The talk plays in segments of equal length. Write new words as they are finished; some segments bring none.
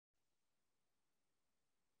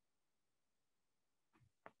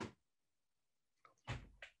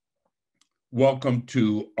Welcome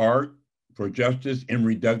to Art for Justice,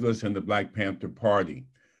 Emory Douglas and the Black Panther Party.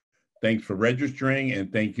 Thanks for registering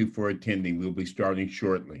and thank you for attending. We'll be starting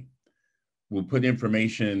shortly. We'll put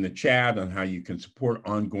information in the chat on how you can support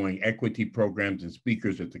ongoing equity programs and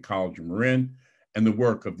speakers at the College of Marin and the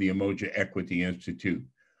work of the Umoja Equity Institute.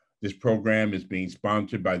 This program is being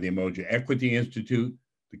sponsored by the Umoja Equity Institute,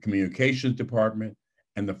 the Communications Department,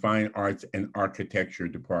 and the Fine Arts and Architecture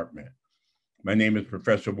Department. My name is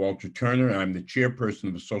Professor Walter Turner, and I'm the chairperson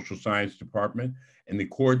of the Social Science Department and the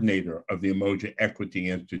coordinator of the Umoja Equity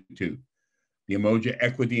Institute. The Umoja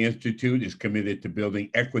Equity Institute is committed to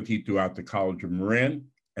building equity throughout the College of Marin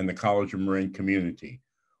and the College of Marin community.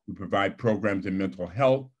 We provide programs in mental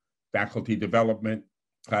health, faculty development,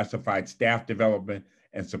 classified staff development,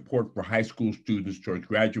 and support for high school students towards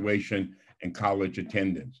graduation and college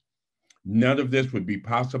attendance. None of this would be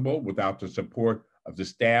possible without the support of the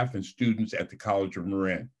staff and students at the College of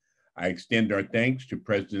Marin. I extend our thanks to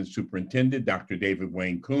President Superintendent Dr. David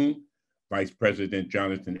Wayne Kuhn, Vice President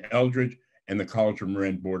Jonathan Eldridge, and the College of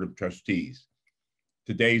Marin Board of Trustees.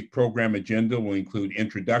 Today's program agenda will include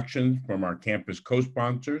introductions from our campus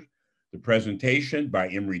co-sponsors, the presentation by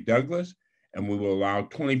Emory Douglas, and we will allow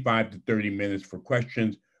 25 to 30 minutes for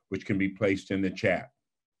questions, which can be placed in the chat.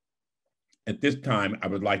 At this time, I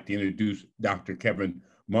would like to introduce Dr. Kevin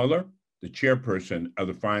Muller, the chairperson of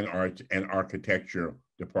the Fine Arts and Architecture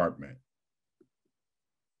Department.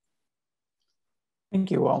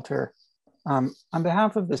 Thank you, Walter. On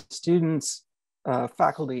behalf of the students,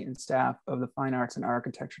 faculty, and staff of the Fine Arts and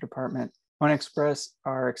Architecture Department, I want to express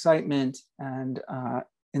our excitement and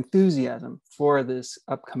enthusiasm for this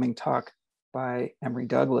upcoming talk by Emory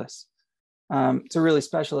Douglas. It's a really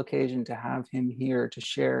special occasion to have him here to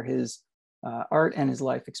share his art and his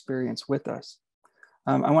life experience with us.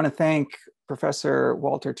 I want to thank Professor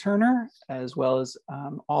Walter Turner, as well as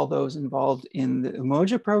all those involved in the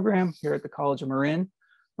Umoja program here at the College of Marin,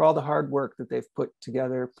 for all the hard work that they've put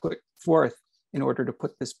forth in order to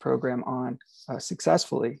put this program on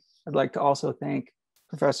successfully. I'd like to also thank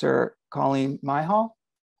Professor Colleen Myhall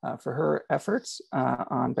for her efforts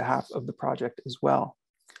on behalf of the project as well.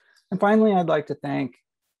 And finally, I'd like to thank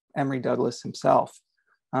Emory Douglas himself.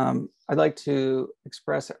 I'd like to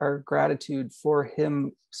express our gratitude for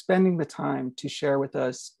him spending the time to share with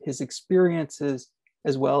us his experiences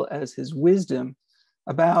as well as his wisdom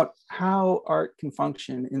about how art can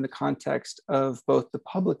function in the context of both the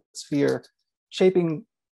public sphere, shaping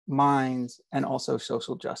minds, and also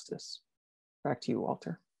social justice. Back to you,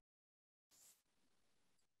 Walter.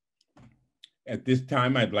 At this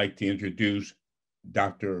time, I'd like to introduce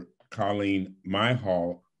Dr. Colleen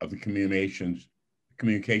Myhall of the Communications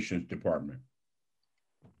Department.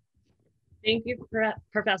 Thank you,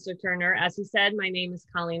 Professor Turner. As he said, my name is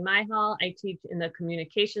Colleen Myhall. I teach in the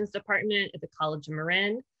Communications Department at the College of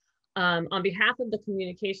Marin. On behalf of the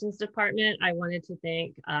Communications Department, I wanted to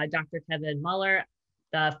thank Dr. Kevin Muller,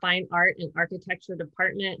 the Fine Art and Architecture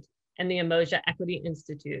Department, and the Umoja Equity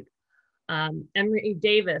Institute. Emory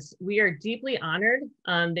Davis, we are deeply honored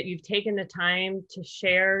that you've taken the time to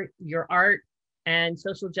share your art and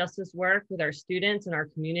social justice work with our students and our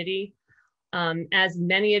community. As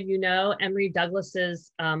many of you know, Emory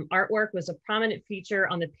Douglas's artwork was a prominent feature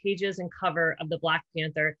on the pages and cover of the Black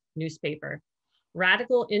Panther Newspaper.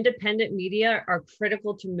 Radical independent media are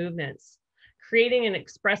critical to movements, creating an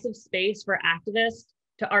expressive space for activists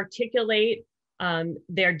to articulate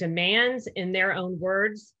their demands in their own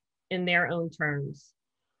words, in their own terms.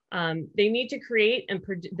 The need to create and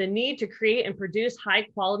produce high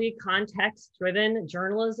quality context-driven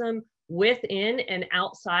journalism within and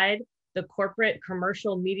outside the corporate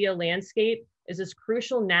commercial media landscape is as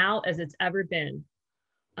crucial now as it's ever been.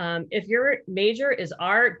 If your major is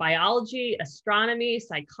art, biology, astronomy,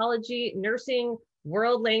 psychology, nursing,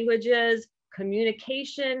 world languages,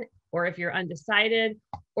 communication, or if you're undecided,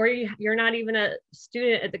 or you're not even a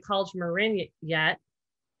student at the College of Marin yet,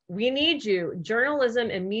 we need you. Journalism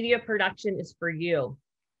and media production is for you.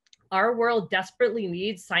 Our world desperately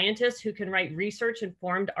needs scientists who can write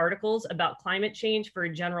research-informed articles about climate change for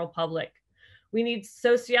a general public. We need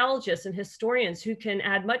sociologists and historians who can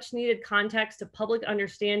add much needed context to public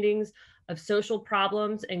understandings of social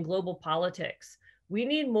problems and global politics. We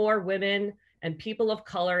need more women and people of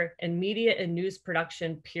color in media and news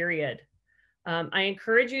production, period. I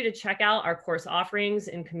encourage you to check out our course offerings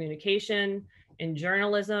in communication, in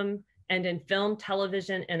journalism, and in film,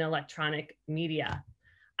 television, and electronic media.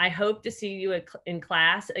 I hope to see you in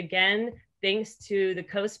class. Again, thanks to the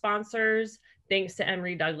co-sponsors, thanks to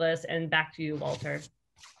Emory Douglas, and back to you, Walter.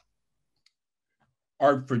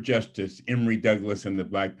 Art for Justice, Emory Douglas and the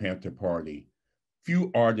Black Panther Party.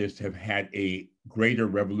 Few artists have had a greater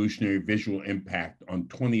revolutionary visual impact on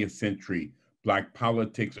 20th century Black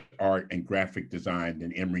politics, art, and graphic design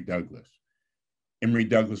than Emory Douglas. Emory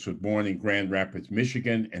Douglas was born in Grand Rapids,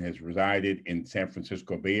 Michigan, and has resided in San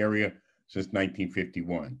Francisco Bay Area since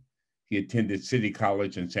 1951. He attended City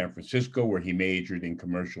College in San Francisco, where he majored in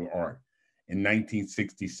commercial art. In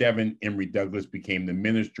 1967, Emory Douglas became the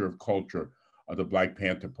Minister of Culture of the Black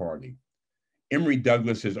Panther Party. Emory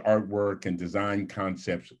Douglas's artwork and design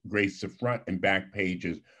concepts graced the front and back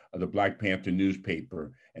pages of the Black Panther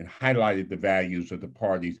Newspaper and highlighted the values of the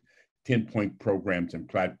party's 10-point programs and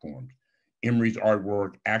platforms. Emory's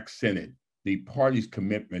artwork accented the party's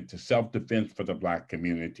commitment to self-defense for the Black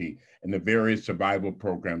community and the various survival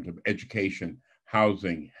programs of education,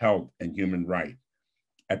 housing, health, and human rights.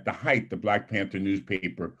 At the height, the Black Panther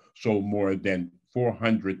Newspaper sold more than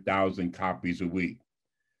 400,000 copies a week.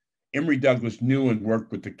 Emory Douglas knew and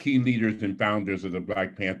worked with the key leaders and founders of the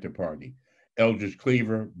Black Panther Party: Eldridge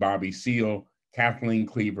Cleaver, Bobby Seale, Kathleen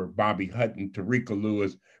Cleaver, Bobby Hutton, Tarika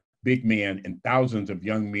Lewis, Big Man, and thousands of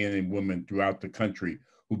young men and women throughout the country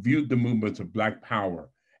who viewed the movements of Black power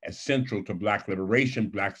as central to Black liberation,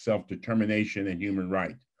 Black self-determination, and human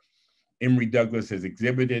rights. Emory Douglas has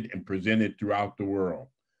exhibited and presented throughout the world: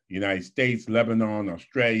 the United States, Lebanon,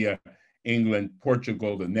 Australia, England,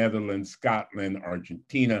 Portugal, the Netherlands, Scotland,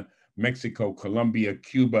 Argentina, Mexico, Colombia,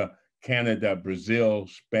 Cuba, Canada, Brazil,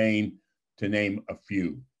 Spain, to name a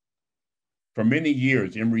few. For many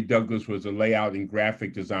years, Emory Douglas was a layout and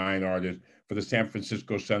graphic design artist for the San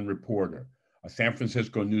Francisco Sun-Reporter, a San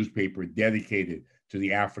Francisco newspaper dedicated to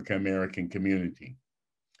the African American community.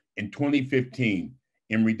 In 2015,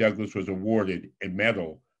 Emory Douglas was awarded a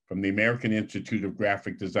medal from the American Institute of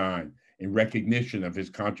Graphic Design in recognition of his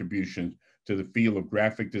contributions to the field of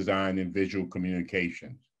graphic design and visual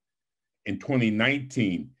communications. In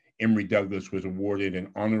 2019, Emory Douglas was awarded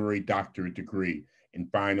an honorary doctorate degree in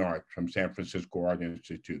fine art from San Francisco Art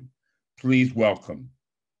Institute. Please welcome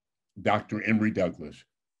Dr. Emory Douglas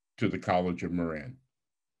to the College of Marin.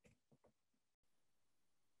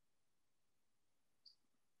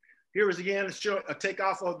 Here is again a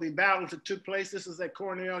takeoff of the battles that took place. This is at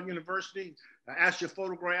Cornell University. I asked you a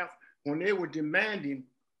photograph when they were demanding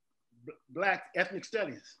Black ethnic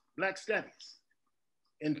studies, Black studies.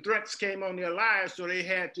 And threats came on their lives, so they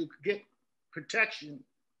had to get protection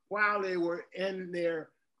while they were in there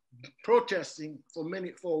protesting for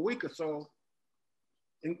a week or so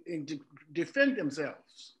and to defend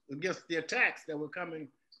themselves against the attacks that were coming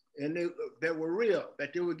and that were real,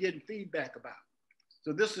 that they were getting feedback about.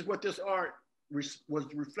 So this is what this art was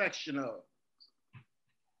a reflection of.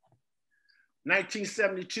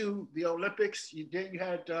 1972, the Olympics, then you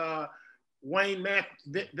had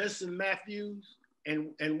Vincent Matthews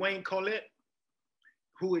and Wayne Collette,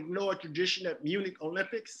 who ignored tradition at Munich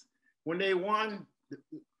Olympics. When they won the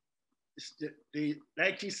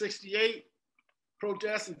 1968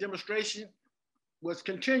 protest and demonstration was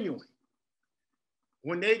continuing.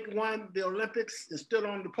 When they won the Olympics and stood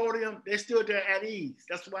on the podium, they stood there at ease.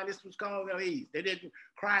 That's why this was called at ease. They didn't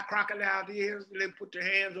cry crocodile tears. They didn't put their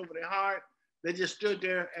hands over their heart. They just stood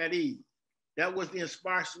there at ease. That was the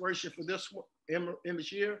inspiration for this image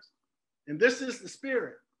here. And this is the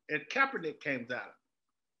spirit that Kaepernick came out of.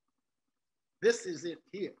 This is it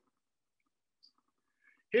here.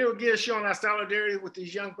 Here again, showing our solidarity with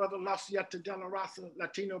these young brothers, La Siete de la Raza,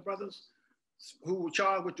 Latino brothers, who were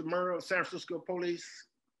charged with the murder of San Francisco police,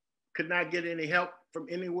 could not get any help from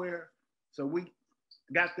anywhere. So we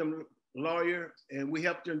got them a lawyer and we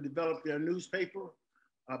helped them develop their newspaper,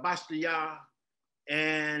 Bastilla,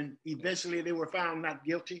 and eventually they were found not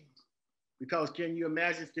guilty because can you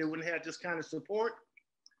imagine if they wouldn't have this kind of support?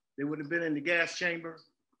 They would have been in the gas chamber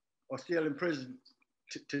or still in prison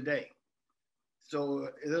today. So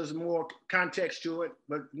there's more context to it,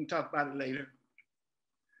 but we can talk about it later.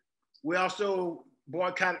 We also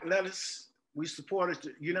boycotted lettuce. We supported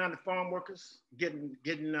the United Farm Workers getting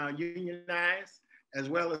unionized, as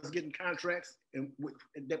well as getting contracts in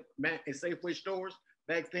Safeway stores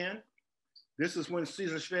back then. This is when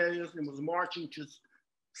Caesar's Failures and was marching to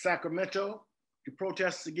Sacramento to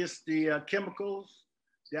protest against the chemicals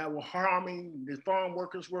that were harming the farm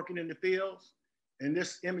workers working in the fields. And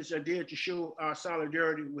this image I did to show our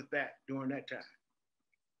solidarity with that during that time.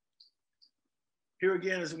 Here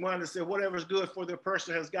again is one that said, whatever is good for the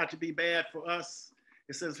person has got to be bad for us.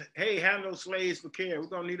 It says, hey, have no slaves for care. We're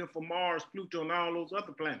gonna need them for Mars, Pluto, and all those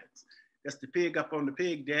other planets. That's the pig up on the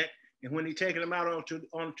pig deck. And when he's taking them out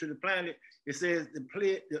onto the planet, it says,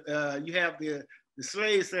 you have the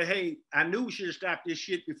slaves say, hey, I knew we should have stopped this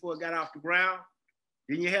shit before it got off the ground.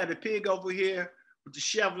 Then you have the pig over here with the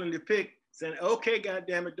shovel and the pick saying, okay,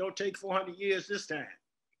 goddammit, don't take 400 years this time.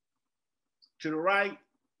 To the right,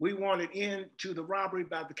 we want an end to the robbery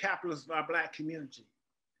by the capitalists of our Black community.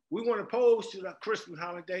 We weren't opposed to the Christmas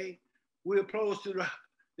holiday. We're opposed to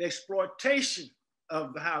the exploitation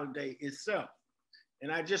of the holiday itself.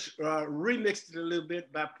 And I just remixed it a little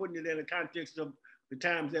bit by putting it in the context of the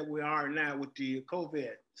times that we are now with the COVID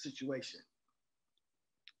situation.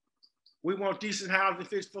 We want decent housing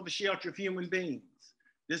fixed for the shelter of human beings.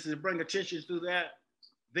 This is to bring attention to that.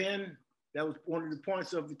 Then that was one of the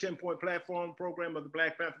points of the 10-point platform program of the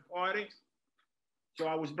Black Panther Party. So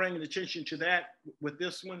I was bringing attention to that with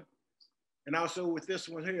this one. And also with this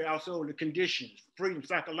one here, also the conditions, freedom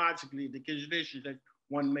psychologically, the conditions that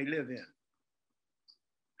one may live in.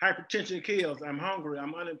 Hypertension kills, I'm hungry,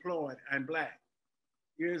 I'm unemployed, I'm Black.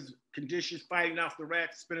 Here's conditions, fighting off the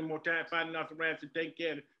rats, spending more time fighting off the rats and taking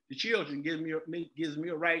care of the children gives me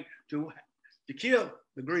a right to kill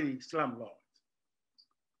the greedy slumlords.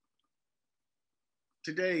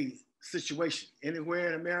 Today's situation, anywhere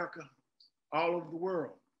in America, all over the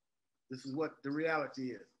world, this is what the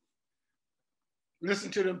reality is.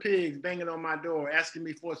 Listen to them pigs banging on my door, asking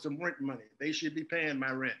me for some rent money. They should be paying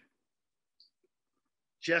my rent.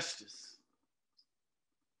 Justice.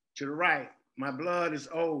 To the right, my blood is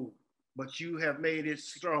old, but you have made it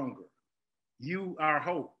stronger. You are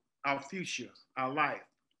hope, our future, our life,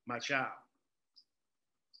 my child.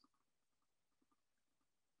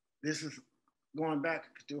 This is going back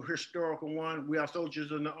to a historical one. We are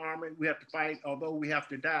soldiers in the army. We have to fight, although we have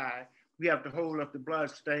to die. We have to hold up the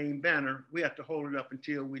bloodstained banner. We have to hold it up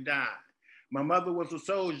until we die. My mother was a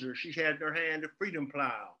soldier. She had her hand to freedom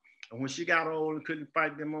plow. And when she got old and couldn't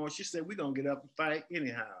fight no more, she said, we're gonna get up and fight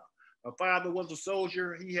anyhow. My father was a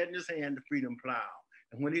soldier. He had in his hand the freedom plow.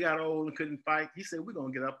 And when he got old and couldn't fight, he said, we're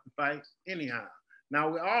gonna get up and fight anyhow. Now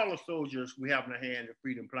we're all the soldiers, we have in our hand the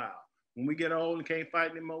freedom plow. When we get old and can't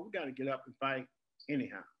fight anymore, we gotta get up and fight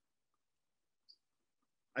anyhow.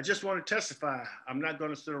 I just want to testify, I'm not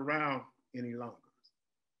gonna sit around any longer.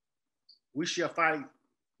 We shall fight,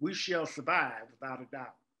 we shall survive without a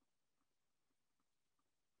doubt.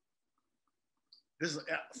 This is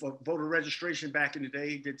for voter registration back in the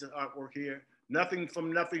day, did the artwork here. Nothing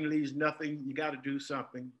from nothing leaves nothing. You got to do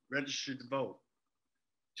something. Register to vote.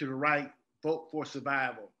 To the right, vote for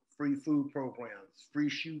survival. Free food programs, free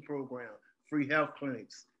shoe programs, free health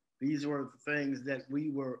clinics. These were the things that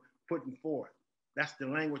we were putting forth. That's the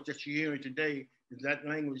language that you're hearing today, is that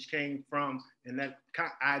language came from, and that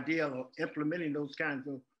idea of implementing those kinds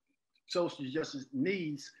of social justice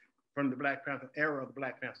needs from the Black Panther era of the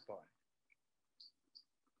Black Panther Party.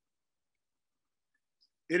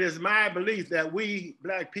 It is my belief that we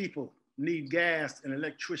Black people need gas and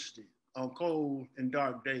electricity on cold and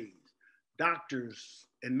dark days, doctors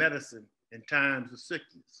and medicine in times of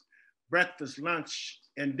sickness, breakfast, lunch,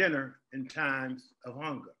 and dinner in times of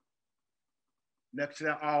hunger. Next to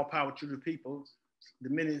that, all power to the people,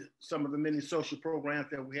 some of the many social programs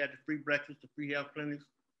that we had, the free breakfast, the free health clinics,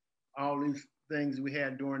 all these things we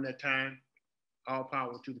had during that time, all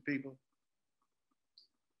power to the people.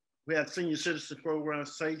 We had senior citizen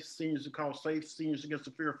programs, SAFE, seniors are called SAFE, Seniors Against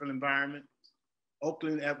the Fearful Environment.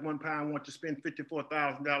 Oakland at one time wanted to spend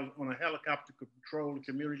 $54,000 on a helicopter to patrol the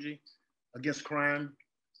community against crime.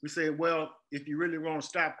 We said, well, if you really want to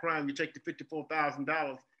stop crime, you take the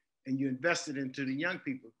 $54,000 and you invest it into the young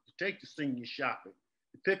people to take the seniors shopping,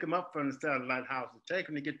 to pick them up from the satellite houses, take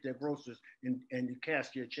them to get their groceries and you cash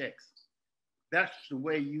their checks. That's the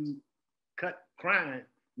way you cut crime,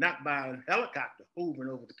 not by a helicopter hovering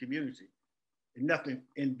over the community, and nothing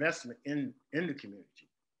investment in the community.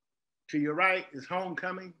 To your right is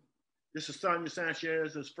Homecoming. This is Sonia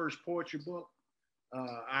Sanchez's first poetry book.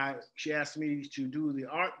 She asked me to do the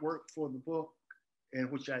artwork for the book,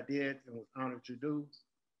 and which I did and was honored to do.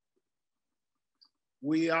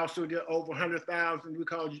 We also did over 100,000, we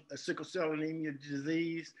call it a sickle cell anemia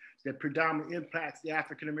disease that predominantly impacts the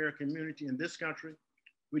African-American community in this country.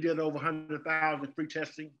 We did over 100,000 free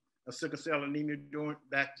testing of sickle cell anemia during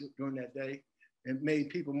that day, and made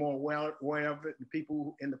people more aware of it. The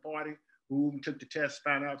people in the party who took the test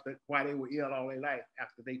found out that why they were ill all their life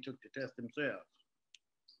after they took the test themselves.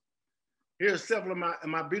 Here's several of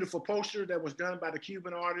my beautiful posters that was done by the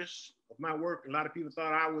Cuban artists of my work. A lot of people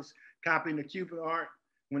thought I was copying the Cuban art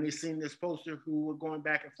when they seen this poster, who were going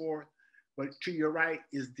back and forth. But to your right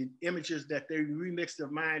is the images that they remixed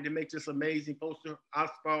of mine to make this amazing poster.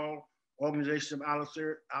 OSPAL, Organization of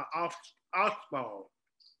OSPAL,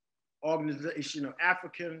 Organization of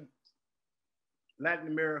African, Latin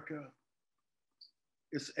America.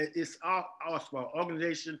 It's OSPAL,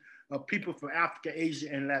 Organization of People from Africa, Asia,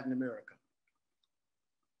 and Latin America.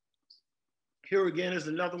 Here again is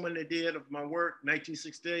another one they did of my work,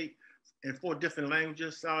 1968, in 4 different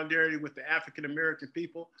languages. Solidarity with the African American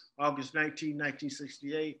people, August 19,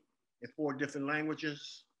 1968, in 4 different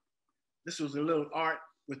languages. This was a little art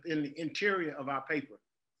within the interior of our paper.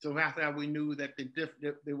 So that's how we knew that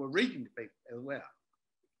they were reading the paper as well.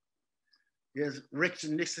 There's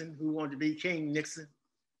Richard Nixon, who wanted to be King Nixon.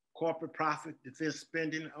 Corporate profit, defense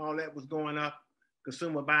spending, all that was going up.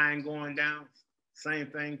 Consumer buying going down. Same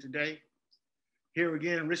thing today. Here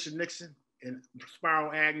again, Richard Nixon and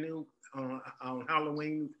Spiral Agnew on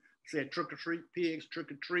Halloween said trick or treat, pigs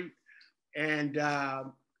trick or treat. And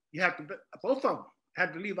you have to, both of them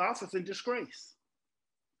had to leave office in disgrace.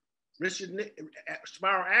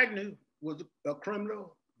 Spiral Agnew was a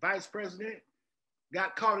criminal vice president,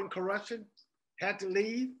 got caught in corruption, had to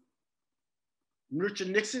leave. Richard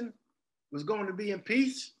Nixon was going to be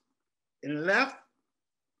impeached and left.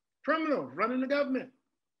 Criminals running the government.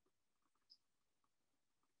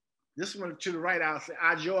 This one to the right, I'll say,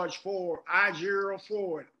 I, Gerald Ford,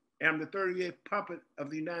 am the 38th puppet of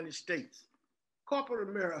the United States. Corporate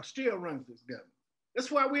America still runs this government. That's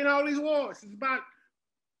why we're in all these wars. It's about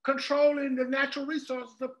controlling the natural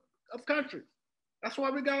resources of countries. That's why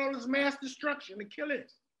we got all this mass destruction and killing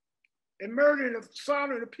and murdering of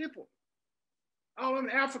slaughtering of people, all in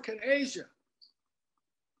Africa and Asia.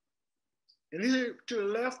 And here to the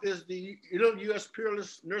left is the little U.S.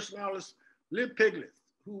 imperialist nationalist Lib Piglets,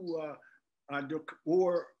 who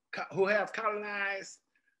have colonized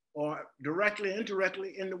or directly,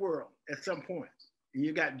 indirectly in the world at some point. And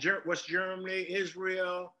you got West Germany,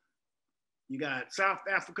 Israel, you got South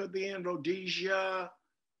Africa then, Rhodesia,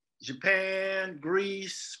 Japan,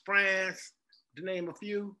 Greece, France, to name a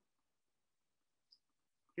few.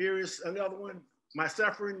 Here is another one. My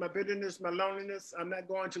suffering, my bitterness, my loneliness, I'm not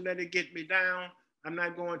going to let it get me down. I'm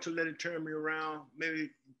not going to let it turn me around. Maybe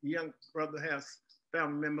a young brother has a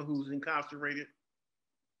family member who's incarcerated.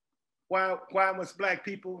 Why must Black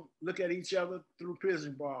people look at each other through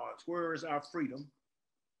prison bars? Where is our freedom?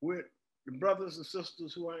 The brothers and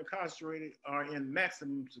sisters who are incarcerated are in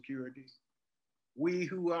maximum security. We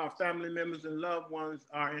who are family members and loved ones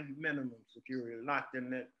are in minimum security, locked in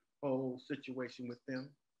that whole situation with them.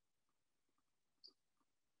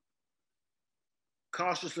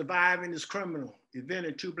 Cost of surviving is criminal. Event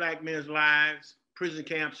in 2 Black men's lives, prison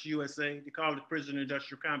camps, USA. They call it prison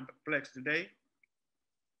industrial complex today.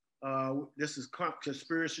 This is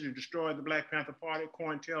conspiracy to destroy the Black Panther Party,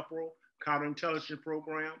 COINTELPRO, counterintelligence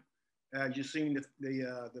program. As you've seen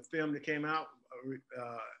the film that came out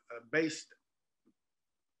based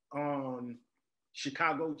on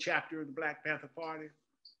Chicago chapter of the Black Panther Party.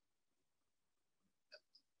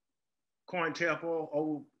 COINTELPRO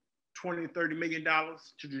owed $20, $30 million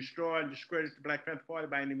to destroy and discredit the Black Panther Party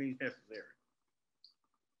by any means necessary.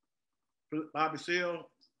 Bobby Seale,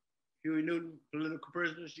 Huey Newton, political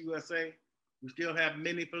prisoners, USA. We still have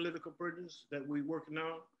many political prisoners that we're working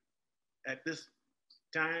on at this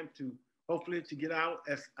time to hopefully to get out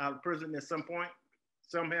of prison at some point.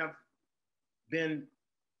 Some have been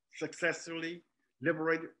successfully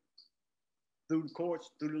liberated through the courts,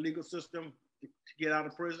 through the legal system to get out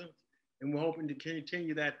of prison. And we're hoping to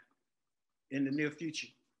continue that in the near future.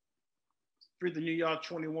 Free the New York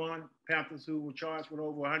 21 Panthers who were charged with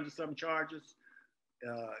over 100-something charges,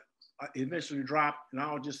 eventually dropped and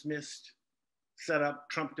all dismissed, set up,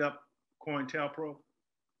 trumped up COINTELPRO.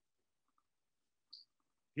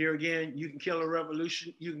 Here again, you can kill a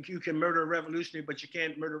revolution, you can murder a revolutionary, but you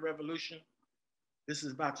can't murder revolution. This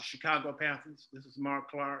is about the Chicago Panthers. This is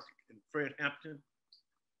Mark Clark and Fred Hampton.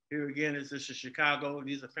 Here again, this is Chicago.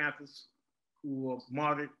 These are Panthers who were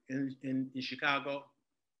martyred in Chicago.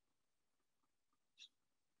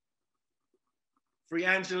 Free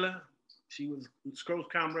Angela, she was close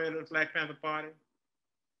comrade of the Black Panther Party.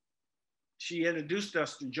 She introduced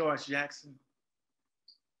us to George Jackson.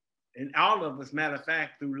 And all of us, matter of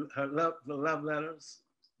fact, through the love letters,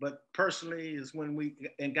 but personally is when we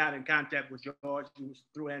got in contact with George, it was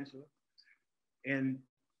through Angela. And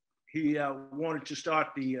he wanted to start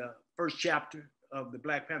the first chapter of the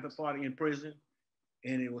Black Panther Party in prison,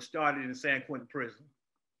 and it was started in San Quentin prison.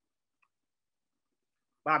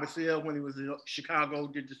 Bobby Seale, when he was in Chicago,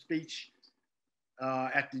 did the speech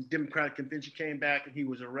at the Democratic Convention, came back and he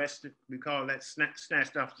was arrested. We call that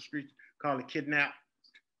snatched off the street, call it kidnapped,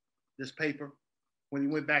 this paper. When he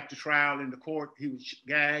went back to trial in the court, he was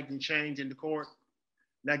gagged and chained in the court,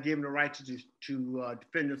 not given the right to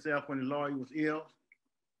defend himself when the lawyer was ill.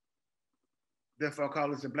 Therefore, I call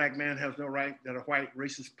this a black man has no right that a white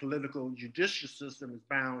racist political judicial system is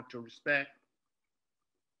bound to respect.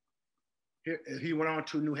 He went on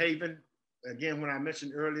to New Haven Again, when I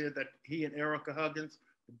mentioned earlier that he and Erica Huggins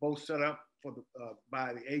were both set up for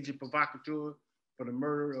by the agent provocateur for the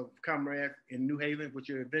murder of comrade in New Haven, which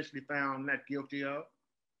they eventually found not guilty of.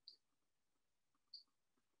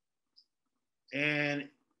 And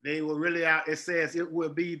they were really out, it says it will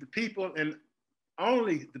be the people and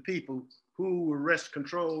only the people who will wrest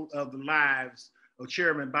control of the lives of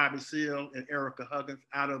Chairman Bobby Seale and Erica Huggins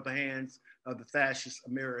out of the hands of the fascist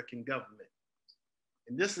American government.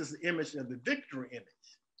 And this is the image of the victory image.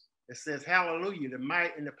 It says, hallelujah, the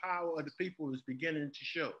might and the power of the people is beginning to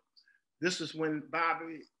show. This is when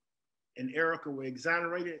Bobby and Erica were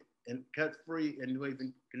exonerated and cut free in New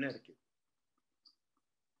Haven, Connecticut.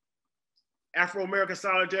 Afro-American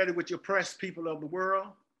solidarity with the oppressed people of the world.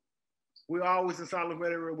 We're always in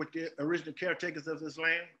solidarity with the original caretakers of this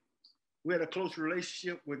land. We had a close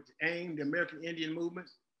relationship with AIM, the American Indian movement,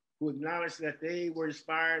 who acknowledged that they were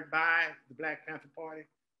inspired by the Black Panther Party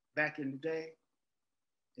back in the day,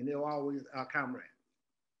 and they were always our comrades.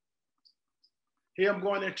 Here I'm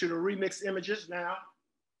going into the remix images now.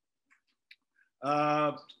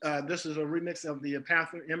 This is a remix of the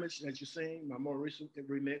Panther image that you're seeing, my more recent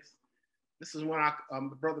remix. This is one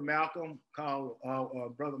Brother Malcolm called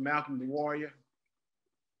Brother Malcolm the Warrior.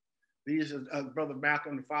 These are Brother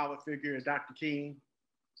Malcolm, the father figure of Dr. King.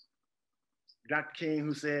 Dr. King,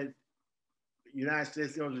 who said the United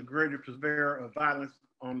States was the greatest purveyor of violence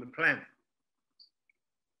on the planet.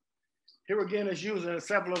 Here again is using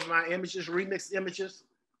several of my images, remixed images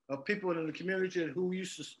of people in the community who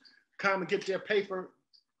used to come and get their paper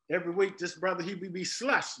every week. This brother, he would be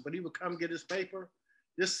slushed, but he would come get his paper.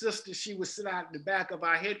 This sister, she would sit out in the back of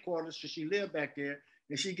our headquarters, so she lived back there,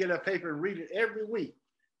 and she'd get her paper and read it every week.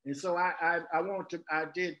 And so I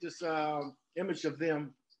did this image of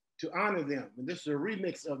them to honor them. And this is a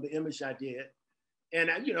remix of the image I did.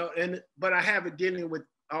 And but I have it dealing with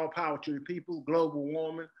all power to the people, global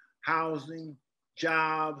warming, housing,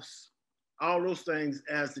 jobs, all those things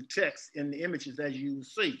as the text in the images as you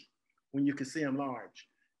see when you can see them large.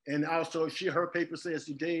 And also her paper says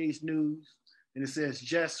today's news, and it says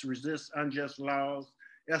just resist unjust laws,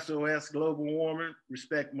 SOS global warming,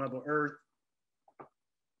 respect Mother Earth.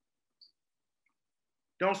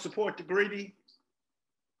 Don't support the greedy.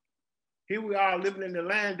 Here we are living in the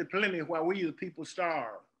land of plenty while we the people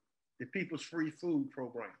starve, the People's Free Food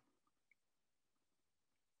Program.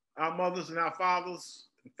 Our mothers and our fathers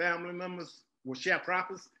and family members were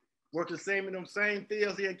sharecroppers, working the same in them same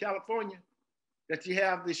fields here in California that you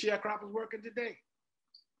have the sharecroppers working today.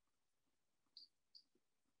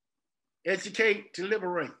 Educate to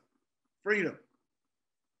liberate, freedom.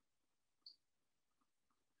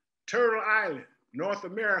 Turtle Island, North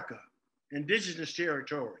America, indigenous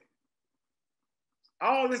territory.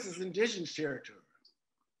 All this is indigenous territory.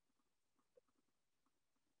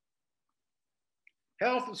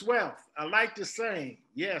 Health is wealth. I like to sing.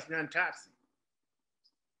 Yes, non-toxic.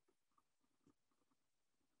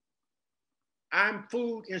 I'm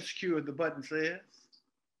food insecure, the button says.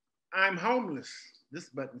 I'm homeless, this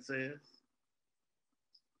button says.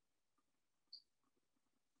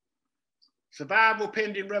 Survival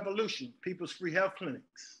pending revolution, People's Free Health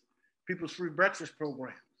Clinics, People's Free Breakfast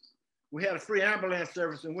Programs. We had a free ambulance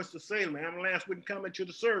service in Winston-Salem. Ambulance wouldn't come into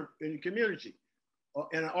the service in the community or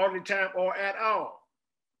in an orderly time or at all.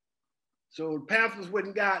 So Panthers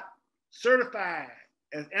wouldn't got certified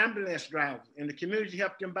as ambulance drivers, and the community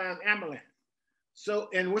helped them buy an ambulance. So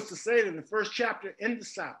in Winston-Salem, the first chapter in the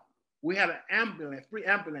South, we had an ambulance, free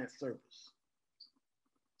ambulance service.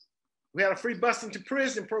 We had a free bus into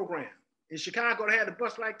prison program. In Chicago, they had a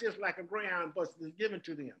bus like this, like a Greyhound bus that was given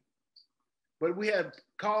to them. But we had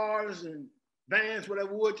cars and vans,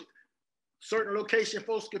 whatever would, certain location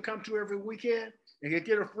folks could come to every weekend and could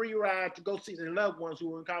get a free ride to go see their loved ones who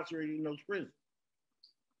were incarcerated in those prisons.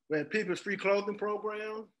 We had People's Free Clothing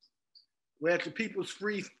Program. We had the People's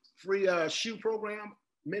Free Shoe Program,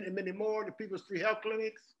 many, many more, the People's Free Health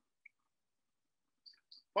Clinics.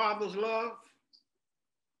 Father's Love,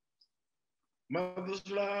 Mother's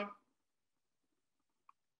Love.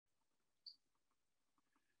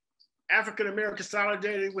 African American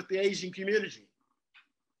solidarity with the Asian community.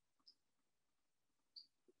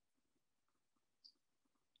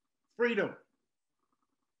 Freedom.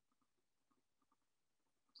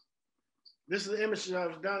 This is the image that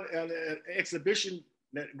was done at an exhibition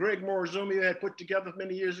that Greg Morizumi had put together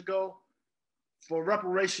many years ago for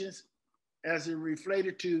reparations as it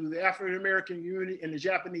related to the African American community and the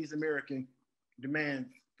Japanese American demand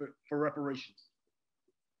for reparations.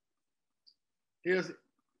 Here's the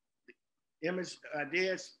image I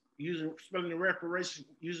did spelling the reparation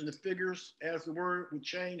using the figures as the word would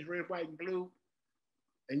change, red, white, and blue.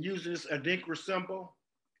 and using this Adinkra symbol.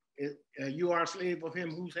 You are a slave of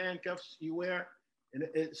him whose handcuffs you wear, and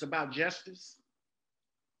it's about justice.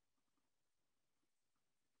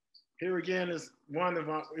 Here again is one of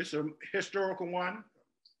our, it's a historical one.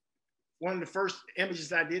 One of the first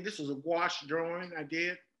images I did, this was a gouache drawing I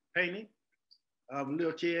did, painting, of a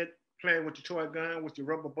little kid playing with the toy gun with the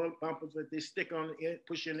rubber bumpers that they stick on it,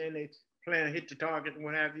 push it in, they plan to hit the target and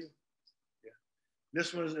what have you. Yeah.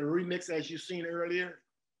 This was a remix, as you've seen earlier.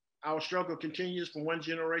 Our struggle continues from one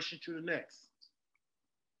generation to the next.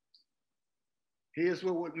 Here's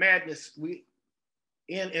what with madness, we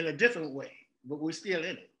in a different way, but we're still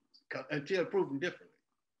in it until proven differently.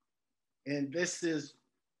 And this is,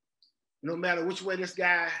 no matter which way this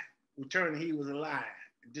guy would turn, he was a lie,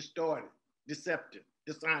 distorted, deceptive,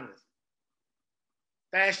 dishonest,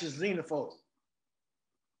 fascist, xenophobe,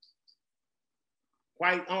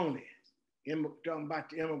 white only, talking about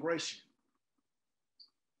the immigration.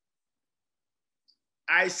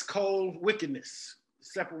 Ice cold wickedness,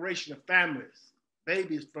 separation of families,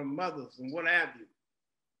 babies from mothers and what have you.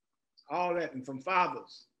 All that, and from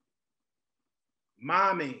fathers.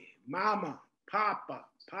 Mommy, mama, papa,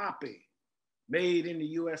 poppy, made in the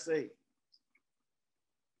USA.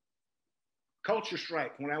 Culture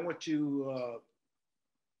strike, when I went to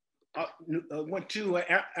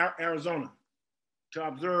Arizona to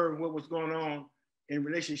observe what was going on in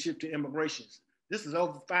relationship to immigrations. This is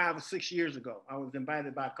over 5 or 6 years ago. I was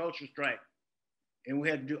invited by a culture strike, and we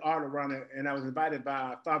had to do art around it, and I was invited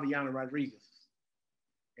by Fabiana Rodriguez.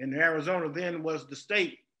 And Arizona then was the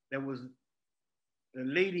state that was the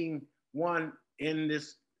leading one in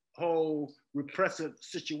this whole repressive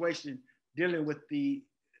situation dealing with the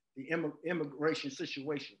immigration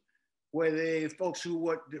situation, where the folks who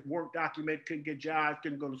work documented couldn't get jobs,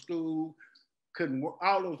 couldn't go to school, couldn't work,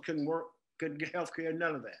 all those couldn't work, couldn't get health care,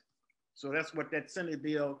 none of that. So that's what that Senate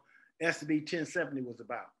bill, SB 1070, was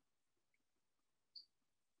about.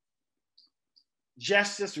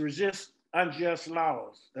 Justice resists unjust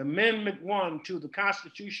laws. Amendment 1 to the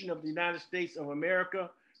Constitution of the United States of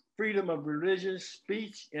America, freedom of religion,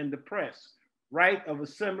 speech, and the press, right of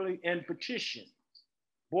assembly and petition,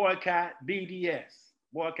 boycott BDS,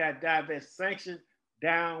 boycott, divest, sanction,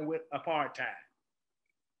 down with apartheid.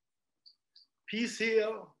 Peace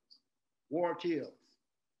heal, war kills.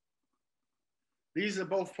 These are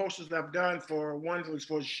both posters that I've done for, one was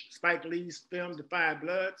for Spike Lee's film, The Five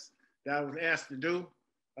Bloods, that I was asked to do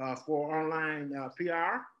for online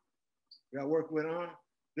PR that I work with on.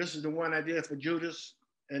 This is the one I did for Judas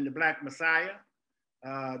and the Black Messiah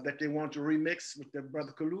that they want to remix with their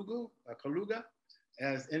brother Kaluga,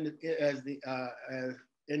 as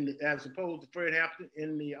opposed to Fred Hampton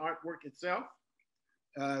in the artwork itself.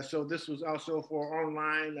 So this was also for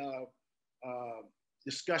online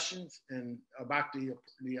discussions and about the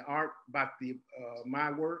art, about my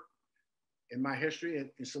work and my history,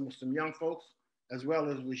 and some young folks, as well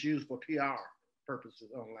as was used for PR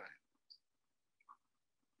purposes online.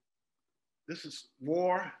 This is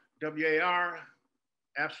War, W-A-R,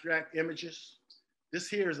 abstract images. This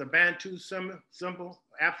here is a Bantu symbol,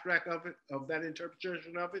 abstract of it, of that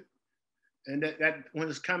interpretation of it. And that when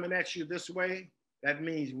it's coming at you this way, that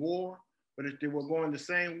means war. But if they were going the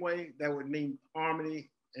same way, that would mean harmony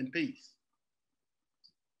and peace.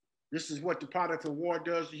 This is what the product of war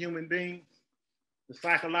does to human beings, the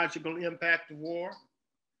psychological impact of war,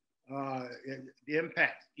 the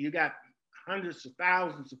impact. You got hundreds of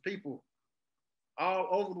thousands of people all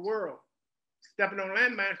over the world stepping on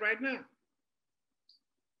landmines right now.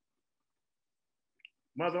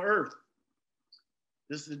 Mother Earth.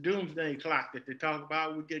 This is the doomsday clock that they talk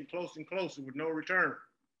about. We're getting closer and closer with no return.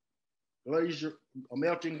 Glacier,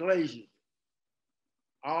 melting glaciers,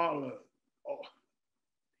 all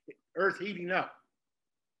Earth heating up.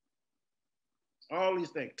 All these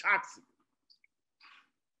things, toxic.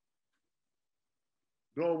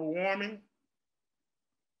 Global warming.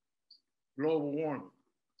 Global warming.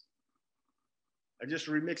 I just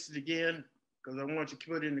remixed it again because I want to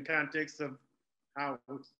put it in the context of how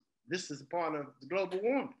this is a part of the global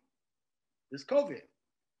warming, this COVID.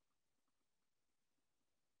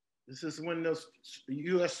 This is when those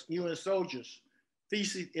UN soldiers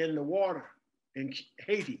feasted in the water in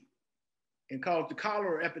Haiti and caused the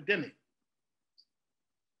cholera epidemic.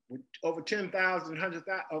 With over 10,000, hundreds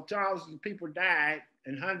of thousands of people died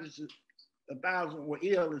and hundreds of thousands were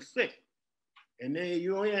ill and sick. And the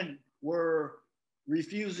UN were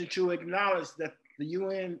refusing to acknowledge that the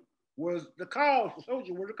UN was the cause, the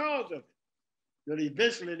soldiers were the cause of it. But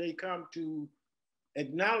eventually they come to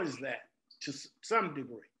acknowledge that to some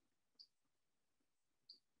degree.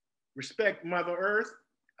 Respect Mother Earth.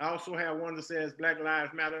 I also have one that says Black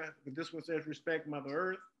Lives Matter, but this one says respect Mother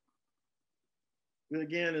Earth. Then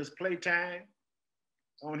again, is playtime.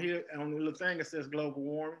 On here, on the little thing, it says global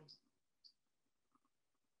warming.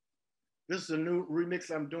 This is a new remix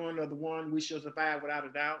I'm doing of the one, We Shall Survive Without a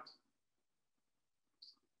Doubt.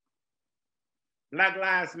 Black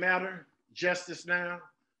Lives Matter, Justice Now,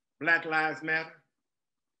 Black Lives Matter.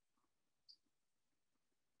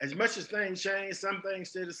 As much as things change, some things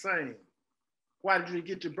stay the same. Why did we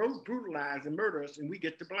get to brutalize and murder us and we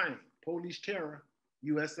get to blame? Police terror,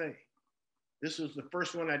 USA. This was the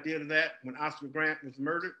first one I did of that when Oscar Grant was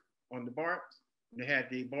murdered on the BART. They had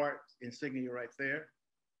the BART insignia right there.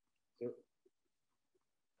 So,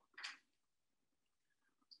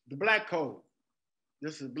 the Black Code.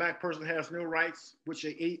 This is Black person has no rights, which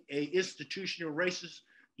a institutional racist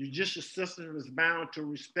judicial system is bound to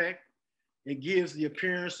respect. It gives the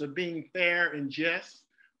appearance of being fair and just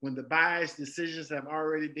when the biased decisions have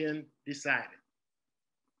already been decided.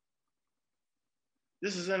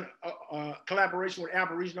 This is in collaboration with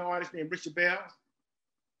Aboriginal artist named Richard Bell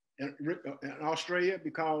in Australia,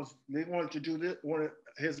 because they wanted to do this,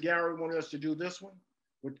 his gallery wanted us to do this one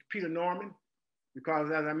with Peter Norman, because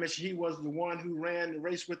as I mentioned, he was the one who ran the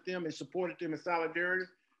race with them and supported them in solidarity.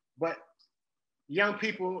 But young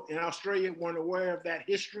people in Australia weren't aware of that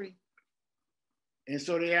history. And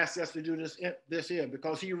so they asked us to do this here,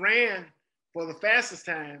 because he ran for the fastest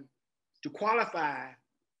time to qualify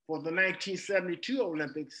for the 1972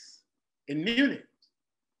 Olympics in Munich.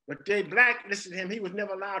 But they blacklisted him. He was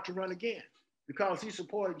never allowed to run again because he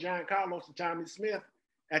supported John Carlos and Tommy Smith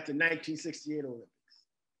at the 1968 Olympics.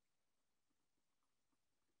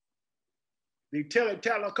 The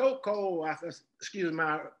Telekoko, excuse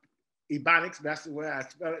my ebonics, that's the way I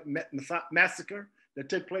spell it, massacre that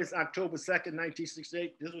took place October 2nd,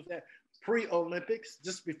 1968. This was at pre-Olympics,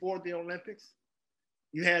 just before the Olympics.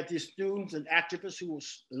 You had these students and activists who were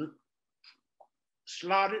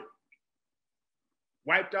slaughtered,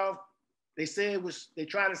 wiped off. They say it was, they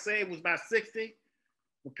tried to say it was about 60,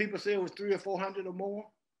 but people say it was 300 or 400 or more.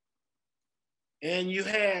 And you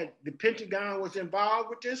had the Pentagon was involved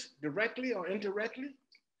with this directly or indirectly,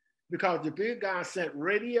 because the Pentagon sent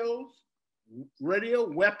radio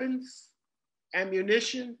weapons,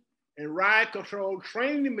 ammunition, and riot control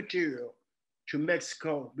training material to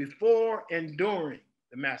Mexico before and during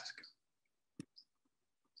the massacre.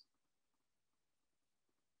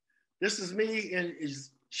 This is me in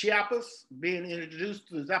Chiapas being introduced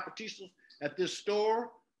to the Zapatistas at this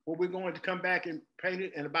store, where we're going to come back and paint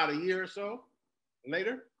it in about a year or so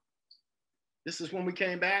later. This is when we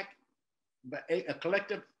came back, a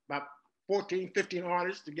collective, about 14, 15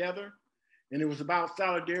 artists together. And it was about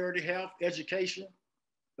solidarity, health, education.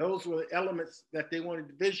 Those were the elements that they wanted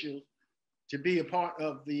the visuals to be a part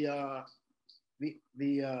of the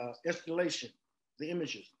installation, the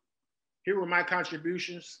images. Here were my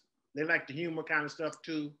contributions. They like the humor kind of stuff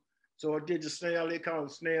too. So I did the snail, they call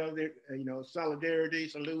it snail, solidarity,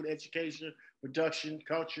 salute, education, production,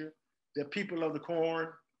 culture, the people of the corn.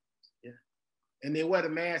 Yeah. And they wear the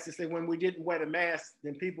mask. They say when we didn't wear the mask,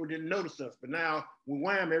 then people didn't notice us. But now we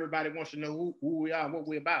wear them, everybody wants to know who we are and what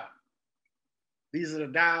we're about. These are the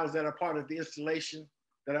dials that are part of the installation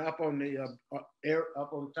that are up on the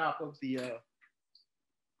up on top of the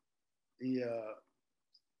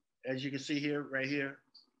as you can see here, right here.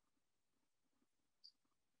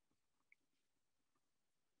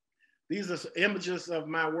 These are images of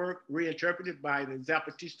my work reinterpreted by the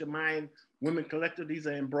Zapatista Mayan Women Collective. These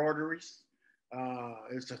are embroideries.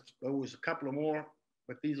 There was a couple of more,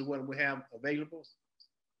 but these are what we have available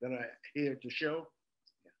that are here to show.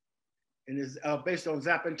 And it's based on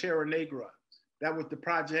Zapatera Negra. That was the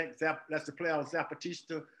project, that's the play on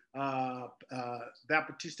Zapatista,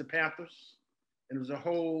 Zapatista Panthers. And it was a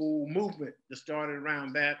whole movement that started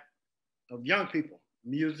around that of young people,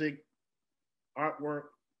 music, artwork,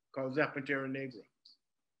 called Zapatera Negra.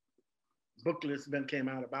 Booklets then came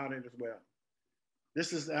out about it as well.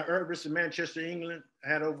 This is Urbis in Manchester, England. I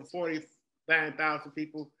had over 49,000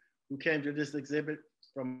 people who came to this exhibit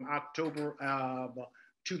from October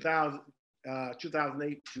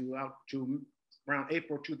 2008 to around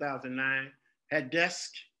April 2009. Had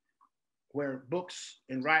desks where books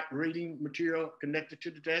and reading material connected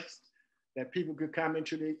to the desk that people could come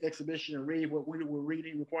into the exhibition and read what we were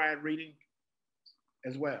reading, required reading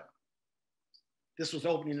as well. This was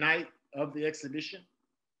opening night of the exhibition.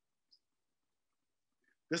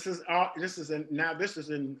 This is in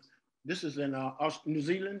New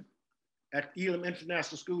Zealand at Elam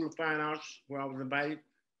International School of Fine Arts, where I was invited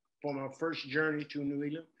for my first journey to New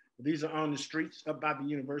Zealand. These are on the streets up by the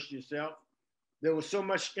university itself. There was so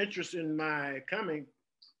much interest in my coming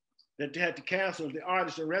that they had to cancel the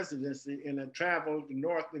artist in residency and travel to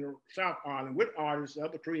North and South Ireland with artists,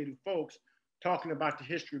 other creative folks, talking about the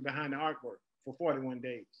history behind the artwork for 41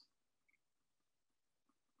 days.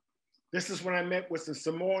 This is when I met with some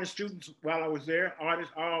Samoan students while I was there,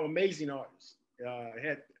 artists, all amazing artists.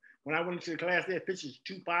 When I went into the class, they had pictures of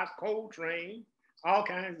Tupac, Coltrane, all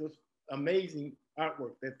kinds of amazing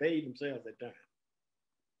artwork that they themselves had done.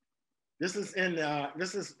 This is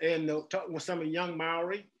talking with some of the young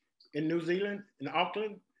Maori in New Zealand, in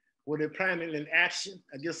Auckland, where they're planning an action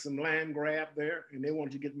against some land grab there, and they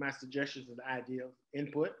wanted to get my suggestions and ideas,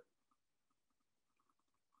 input.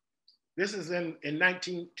 This is in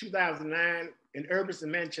 2009 in Urbis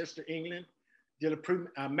in Manchester, England, did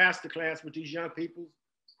a master class with these young people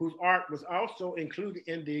whose art was also included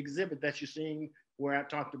in the exhibit that you're seeing where I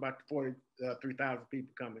talked about the 43,000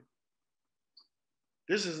 people coming.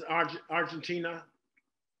 This is Argentina,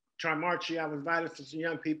 Trimarchi. I was invited for some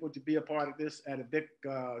young people to be a part of this at a big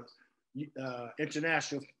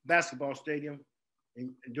international basketball stadium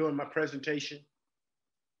and doing my presentation.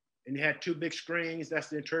 And they had two big screens, that's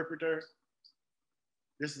the interpreter.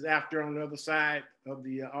 This is after on the other side of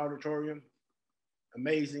the auditorium.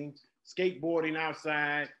 Amazing. Skateboarding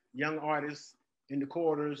outside, young artists in the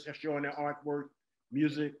quarters showing their artwork,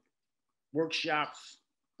 music, workshops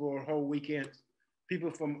for a whole weekend.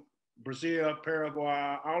 People from Brazil,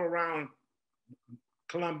 Paraguay, all around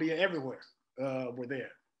Colombia, everywhere were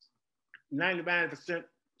there. 99%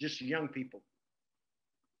 just young people.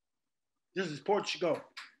 This is Portugal.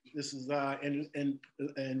 This is in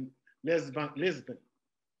Lisbon.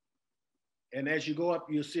 And as you go up,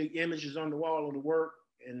 you'll see images on the wall of the work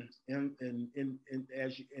and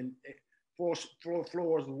four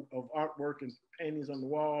floors of artwork and paintings on the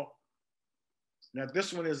wall. Now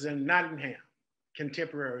this one is in Nottingham,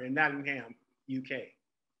 contemporary in Nottingham, UK.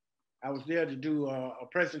 I was there to do a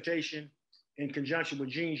presentation in conjunction with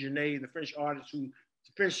Jean Genet, the French artist the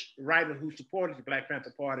French writer who supported the Black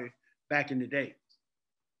Panther Party back in the day.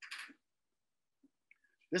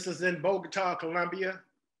 This is in Bogota, Colombia.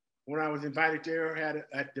 When I was invited there,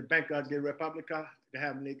 at the Banco de República to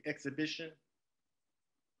have an exhibition.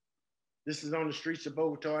 This is on the streets of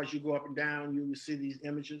Bogota. As you go up and down, you will see these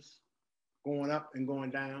images going up and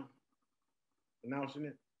going down, announcing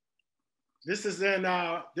it. This is in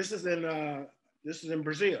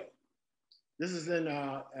Brazil. This is in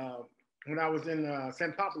when I was in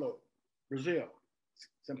São Paulo, Brazil.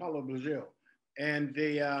 And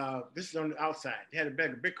this is on the outside. They had a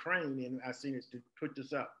big crane, and I seen it to put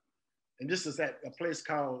this up. And this is at a place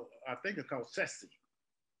called, I think it's called Sessi.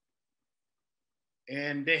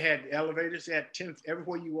 And they had elevators. They had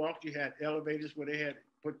everywhere you walked, you had elevators where they had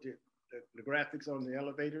put the graphics on the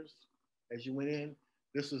elevators as you went in.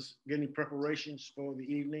 This is getting preparations for the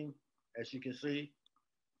evening, as you can see.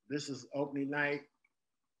 This is opening night.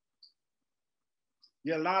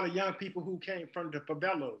 Yeah, a lot of young people who came from the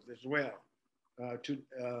favelas as well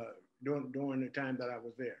during the time that I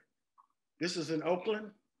was there. This is in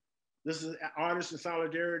Oakland. This is Artists in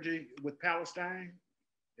Solidarity with Palestine.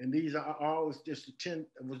 And these are all just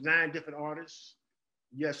 9 different artists.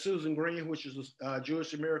 You have Susan Green, which is a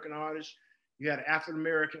Jewish American artist. You had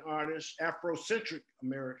Afro-American artists, Afrocentric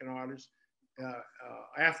American artists,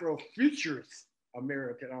 Afro-futurist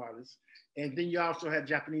American artists. And then you also had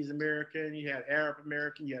Japanese American, you had Arab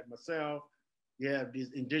American, you had myself, you had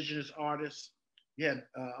these indigenous artists, you had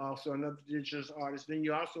also another indigenous artist. Then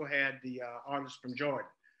you also had the artists from Jordan.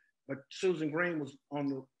 But Susan Green was on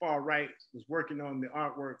the far right, was working on the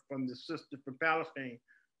artwork from the sister from Palestine,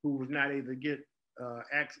 who was not able to get,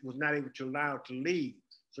 was not able to allow to leave.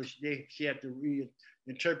 So she had to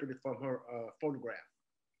reinterpret it from her photograph.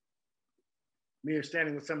 Me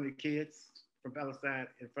standing with some of the kids from Palestine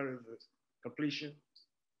in front of the completion.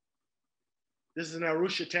 This is in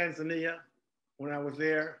Arusha, Tanzania, when I was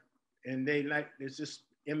there, and there's this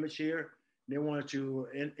image here. They wanted to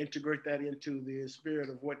integrate that into the spirit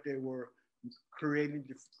of what they were creating,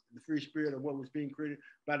 the free spirit of what was being created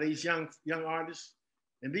by these young artists.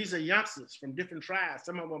 And these are youngsters from different tribes.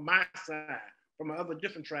 Some of them are my side, from other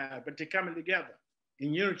different tribes, but they're coming together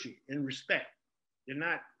in unity, in respect. They're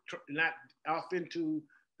not off into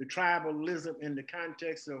the tribalism in the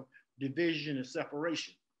context of division and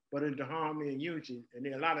separation, but into harmony and unity. And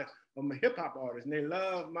there are a lot of them hip hop artists, and they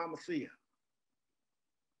love Mama Sia.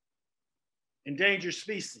 Endangered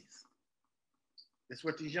species. That's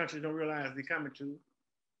what these youngsters don't realize they're coming to.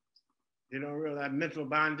 They don't realize mental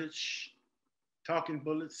bondage, talking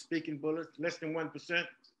bullets, speaking bullets, less than 1%.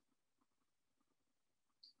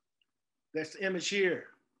 That's the image here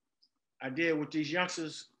I did with these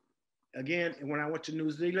youngsters. Again, when I went to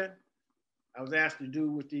New Zealand, I was asked to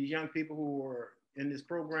do with these young people who were in this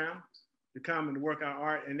program to come and work on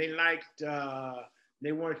art, and they liked,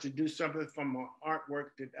 they wanted to do something from an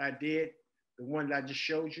artwork that I did, the one that I just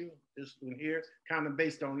showed you, this one here, kind of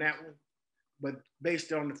based on that one, but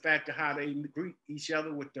based on the fact of how they greet each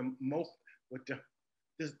other with the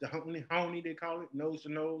honey they call it, nose to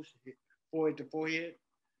nose, forehead to forehead.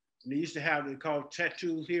 And they used to have, they call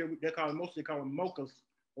tattoos here, mostly call them mochas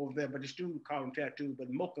over there, but the students call them tattoos,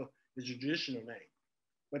 but mocha is a traditional name.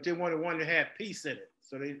 But they wanted one that had peace in it.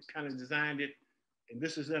 So they kind of designed it. And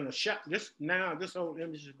this is in a shop. This whole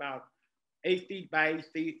image is about 8 feet by 8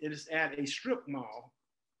 feet. It is at a strip mall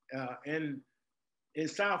in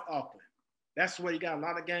South Auckland. That's where you got a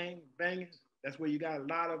lot of gang banging. That's where you got a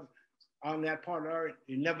lot of, on that part of the area.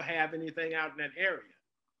 You never have anything out in that area.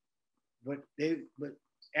 But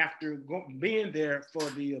after being there for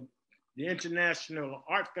the International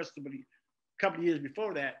Art Festival a couple of years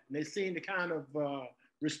before that, and they seen the kind of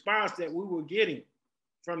response that we were getting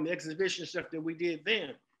from the exhibition stuff that we did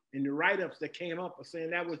then, and the write-ups that came up of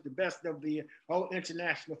saying that was the best of the whole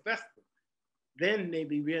international festival. Then they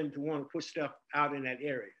began to want to put stuff out in that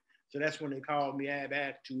area. So that's when they called me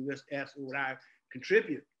back to just ask would I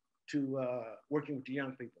contribute to working with the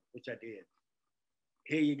young people, which I did.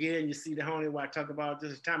 Here again, you see the honey where I talk about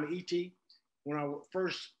this is time of ET. When I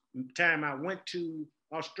first time I went to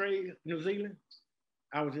Australia, New Zealand,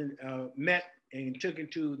 I was met and taken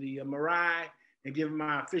to the Marae and given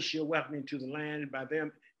my official welcoming to the land by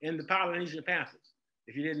them and the Polynesian Panthers.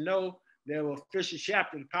 If you didn't know, there were official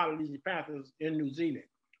chapter of the Polynesian Panthers in New Zealand,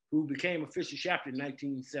 who became official chapter in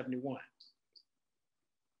 1971.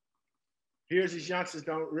 Here's these youngsters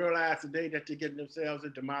don't realize today that they're getting themselves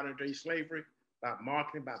into modern day slavery by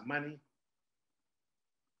marketing, by money,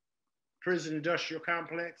 prison industrial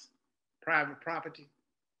complex, private property.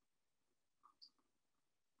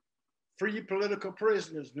 Free political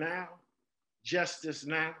prisoners now, justice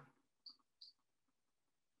now.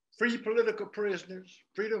 Free political prisoners,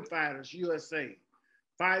 freedom fighters, USA,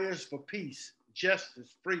 fighters for peace,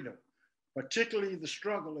 justice, freedom, particularly the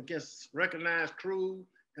struggle against recognized cruel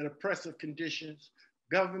and oppressive conditions,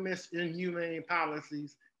 government's inhumane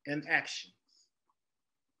policies and actions.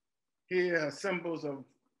 Here are symbols of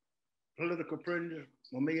political prisoners,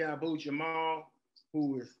 Mumia Abu-Jamal,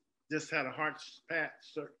 who just had a heart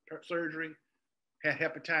surgery, had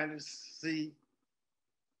hepatitis C.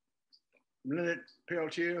 Leonard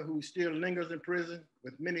Peltier, who still lingers in prison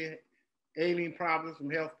with many alien problems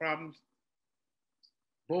and health problems.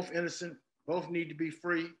 Both innocent, both need to be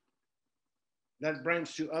free. That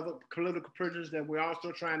brings to other political prisoners that we're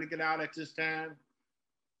also trying to get out at this time.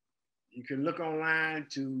 You can look online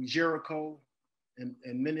to Jericho and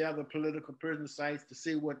many other political prison sites to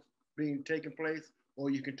see what's being taken place, or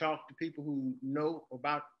you can talk to people who know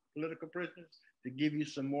about political prisoners to give you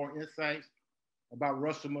some more insight about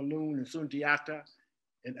Russell Maloon and Sundiata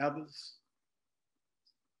and others.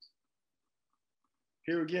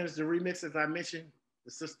 Here again is the remix, as I mentioned,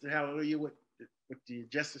 the Sister Hallelujah with the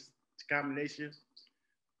Justice combination.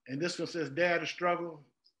 And this one says, dare to struggle,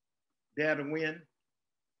 dare to win.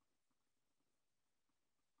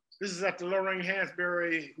 This is at the Lorraine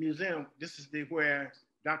Hansberry Museum. This is where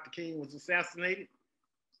Dr. King was assassinated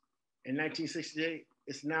in 1968.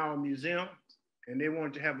 It's now a museum, and they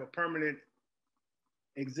wanted to have a permanent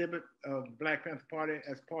exhibit of Black Panther Party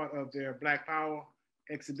as part of their Black Power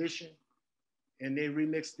exhibition. And they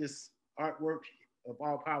remixed this artwork of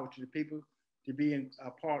All Power to the People to be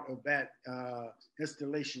a part of that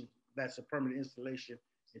installation. That's a permanent installation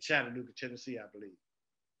in Chattanooga, Tennessee, I believe.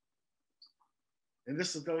 And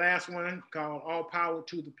this is the last one called All Power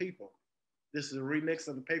to the People. This is a remix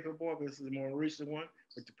of the Paper Boy. This is a more recent one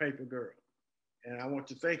with the Paper Girl. And I want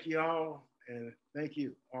to thank you all, and thank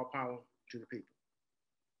you. All power to the people.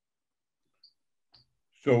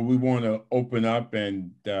 So we want to open up,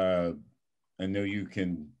 and I know we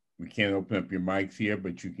can't open up your mics here,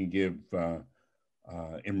 but you can give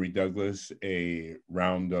Emory Douglas a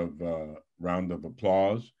round of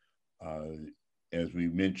applause. As we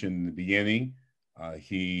mentioned in the beginning,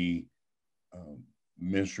 he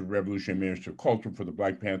Revolutionary Minister of Culture for the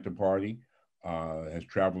Black Panther Party, has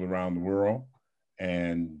traveled around the world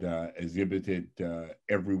and exhibited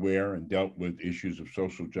everywhere and dealt with issues of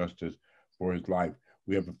social justice for his life.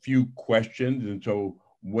 We have a few questions, and so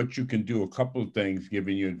what you can do, a couple of things,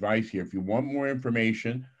 giving you advice here. If you want more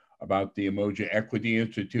information about the Umoja Equity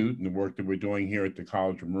Institute and the work that we're doing here at the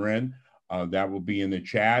College of Marin, that will be in the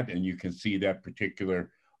chat, and you can see that particular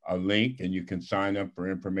link, and you can sign up for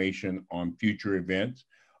information on future events.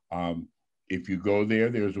 If you go there,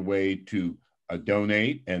 there's a way to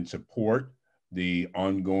donate and support the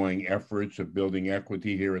ongoing efforts of building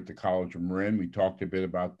equity here at the College of Marin. We talked a bit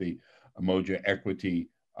about the Umoja Equity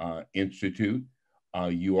Institute.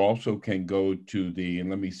 You also can go to the, and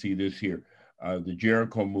let me see this here, the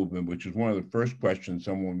Jericho movement, which is one of the first questions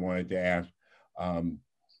someone wanted to ask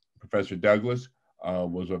Professor Douglas,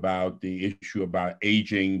 was about the issue about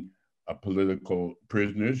aging political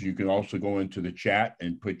prisoners. You can also go into the chat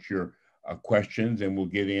and put your questions, and we'll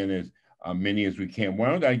get in as many as we can. Why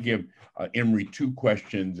don't I give Emory two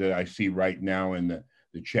questions that I see right now in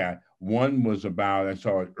the chat. One was about, I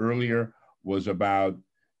saw it earlier, was about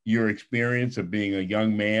your experience of being a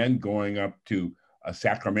young man going up to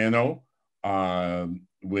Sacramento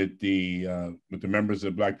with the members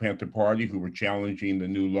of the Black Panther Party who were challenging the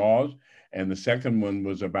new laws. And the second one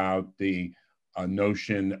was about the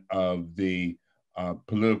notion of the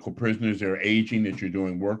political prisoners that are aging that you're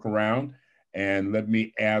doing work around. And let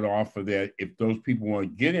me add off of that, if those people want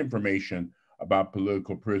to get information about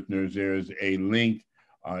political prisoners, there's a link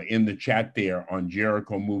in the chat there on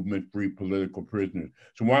Jericho Movement Free Political Prisoners.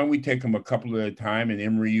 So why don't we take them a couple at a time, and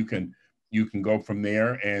Emory, you can go from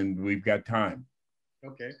there, and we've got time.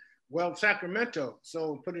 Okay. Well, Sacramento,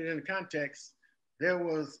 so put it in context, there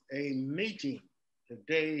was a meeting the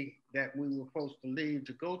day that we were supposed to leave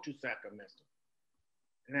to go to Sacramento.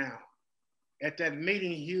 Now, at that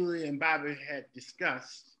meeting, Huey and Bobby had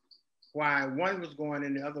discussed why one was going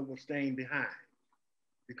and the other was staying behind,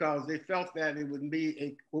 because they felt that it would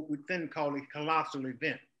be what we then call a colossal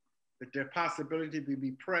event, that there possibility to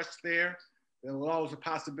be pressed there. There was always a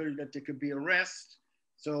possibility that there could be arrests.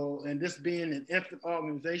 So, and this being an infant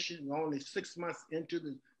organization, only 6 months into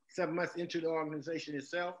 7 months into the organization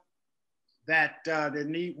itself, that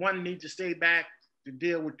one need to stay back to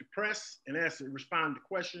deal with the press and respond to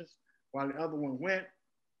questions while the other one went.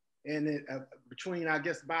 And it, between, I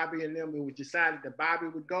guess, Bobby and them, it was decided that Bobby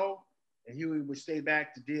would go and Huey would stay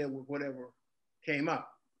back to deal with whatever came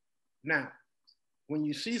up. Now, when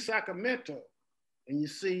you see Sacramento and you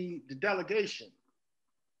see the delegation,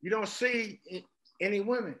 you don't see any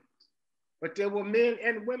women, but there were men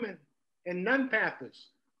and women and non-Panthers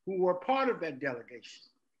who were part of that delegation.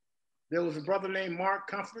 There was a brother named Mark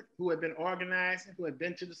Comfort who had been organizing, who had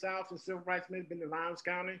been to the South in civil rights movement, been to Lowndes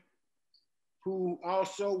County, who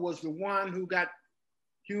also was the one who got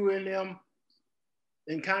Huey and them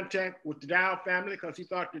in contact with the Dow family, because he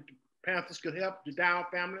thought that the Panthers could help the Dow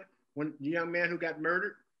family when the young man who got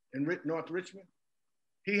murdered in North Richmond.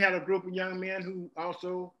 He had a group of young men who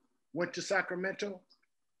also went to Sacramento.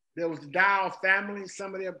 There was the Dow family.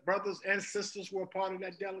 Some of their brothers and sisters were a part of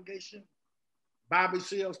that delegation. Bobby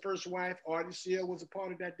Seale's first wife, Artie Seale, was a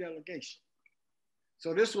part of that delegation.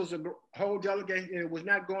 So this was a whole delegation, and it was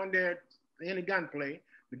not going there any gunplay.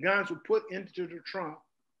 The guns were put into the trunk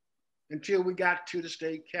until we got to the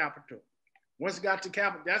state capitol. Once we got to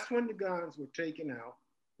Capitol, that's when the guns were taken out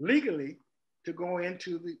legally to go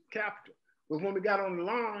into the Capitol. But when we got on the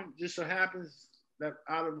lawn, just so happens that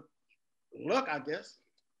out of luck, I guess,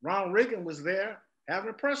 Ronald Reagan was there having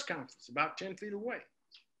a press conference about 10 feet away.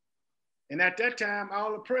 And at that time,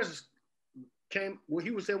 all the press came, what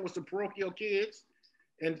he was saying was the parochial kids,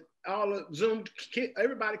 and all the Zoom kids,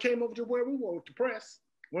 everybody came over to where we were with the press,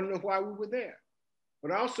 wanted to know why we were there.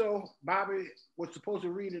 But also, Bobby was supposed to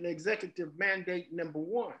read an executive mandate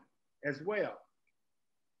 #1 as well.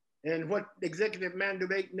 And what executive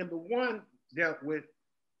mandate #1 dealt with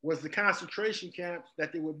was the concentration camps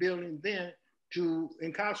that they were building then to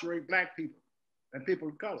incarcerate Black people and people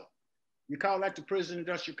of color. You call that the prison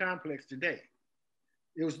industrial complex today.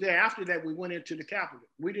 It was there after that we went into the Capitol.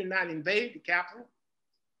 We did not invade the Capitol.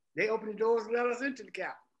 They opened the doors and let us into the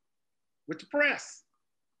Capitol with the press.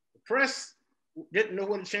 The press didn't know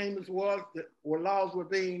what the chambers was, where laws were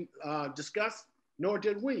being discussed, nor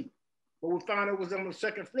did we. But we found it was on the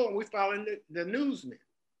second floor, and we followed the newsmen.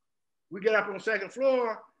 We get up on the second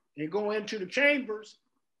floor and go into the chambers.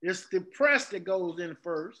 It's the press that goes in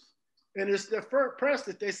first, and it's the press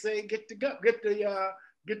that they say, get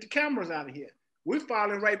the cameras out of here. We're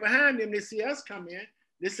following right behind them. They see us come in.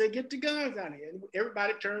 They say, get the guns out of here. And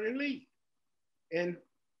everybody turn and leave. And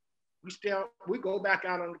we go back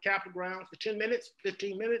out on the Capitol grounds for 10 minutes,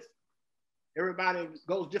 15 minutes. Everybody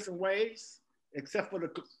goes different ways, except for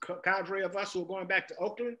the cadre of us who are going back to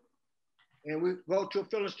Oakland. And we go to a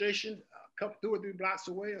filling station, 2 or 3 blocks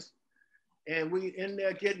away. And we in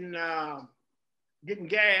there getting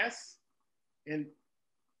gas and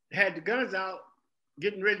had the guns out,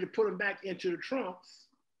 getting ready to put them back into the trunks.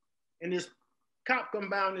 And this cop come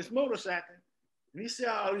by on this motorcycle, and he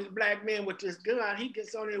saw all these Black men with this gun. He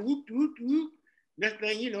gets on there, whoop, whoop, whoop. Next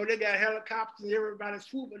thing you know, they got helicopters and everybody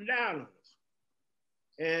swooping down on us.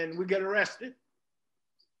 And we get arrested.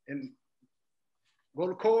 and go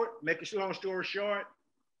to court. Make a long story short,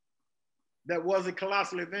 that was a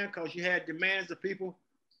colossal event because you had demands of people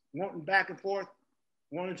wanting back and forth,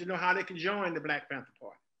 wanting to know how they could join the Black Panther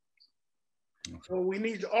Party. So we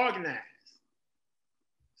need to organize.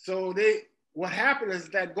 So what happened is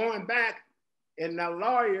that going back, and the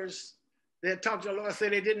lawyers, they talked to the lawyers,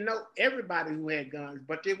 said they didn't know everybody who had guns,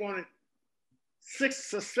 but they wanted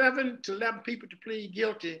 6 or 7 to 11 people to plead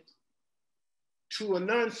guilty to a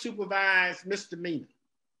non-supervised misdemeanor.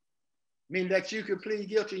 Meaning that you could plead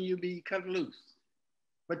guilty and you'd be cut loose.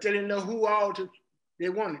 But they didn't know who all they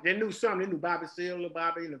wanted. They knew some, they knew Bobby Seale,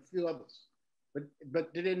 Bobby, and a few others.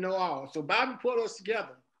 But they didn't know all. So Bobby put us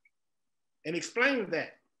together and explained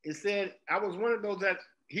that. It said, I was one of those that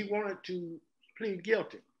he wanted to plead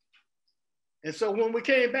guilty. And so when we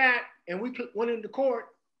came back and we went into court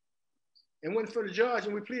and went for the judge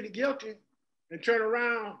and we pleaded guilty and turned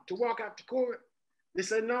around to walk out to court, they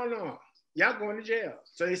said, no, y'all going to jail.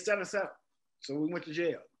 So they set us up. So we went to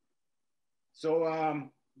jail. So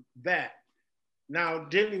that. Now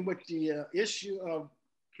dealing with the issue of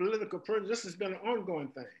political prisoners, this has been an ongoing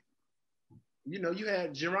thing. You know, you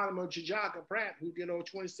had Geronimo Jajaka Pratt, who did over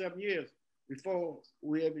 27 years before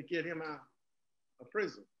we were able to get him out of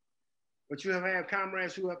prison. But you have had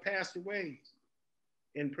comrades who have passed away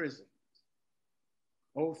in prison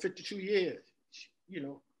over 52 years. You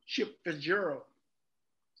know, Chip Fitzgerald,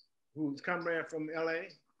 who's comrade from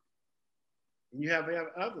LA. And you have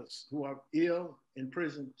others who are ill in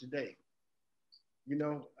prison today. You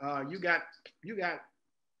know, you got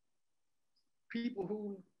people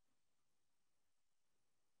who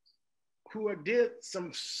did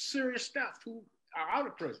some serious stuff who are out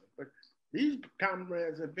of prison, but these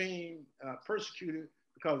comrades are being persecuted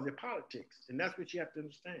because of their politics, and that's what you have to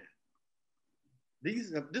understand.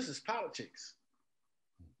 This is politics.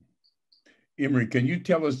 Emory, can you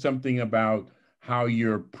tell us something about how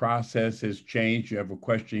your process has changed? You have a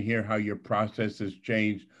question here, how your process has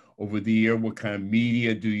changed over the year. What kind of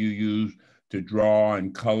media do you use to draw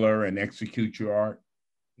and color and execute your art?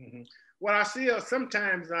 Mm-hmm. Well, I see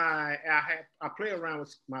sometimes I play around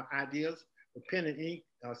with my ideas with pen and ink,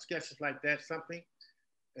 sketches like that, something.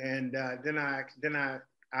 And then I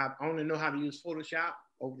only know how to use Photoshop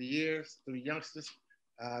over the years through youngsters,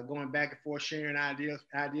 going back and forth, sharing ideas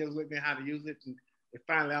with me, how to use it. And it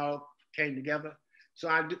finally all came together. So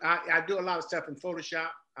I do a lot of stuff in Photoshop.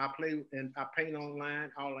 I play and I paint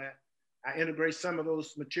online, all that. I integrate some of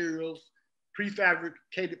those materials,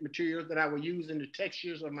 prefabricated materials that I will use in the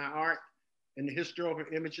textures of my art and the historical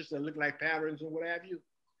images that look like patterns and what have you,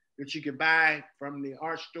 that you could buy from the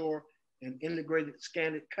art store and integrate it,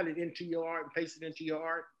 scan it, cut it into your art and paste it into your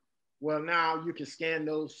art. Well, now you can scan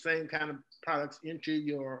those same kind of products into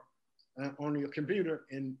your, on your computer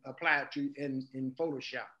and apply it to in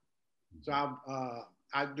Photoshop. So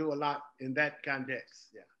I do a lot in that context,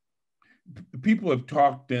 yeah. People have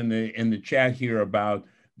talked in the chat here about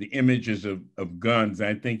the images of guns.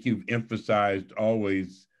 I think you've emphasized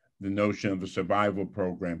always the notion of the survival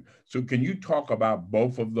program. So can you talk about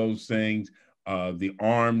both of those things, the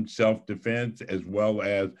armed self-defense as well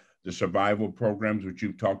as the survival programs, which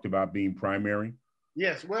you've talked about being primary?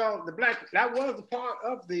 Yes, well, that was a part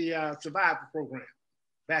of the survival program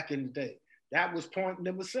back in the day. That was point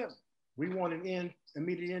number 7. We wanted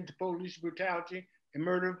immediate end to police brutality and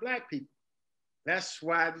murder of Black people. That's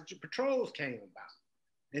why the patrols came about,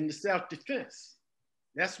 and the self-defense.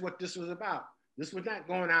 That's what this was about. This was not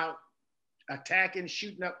going out attacking,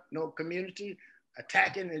 shooting up no community,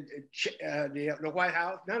 attacking the White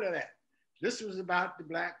House, none of that. This was about the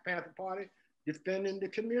Black Panther Party defending the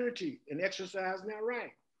community and exercising their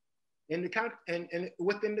right and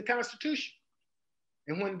within the Constitution.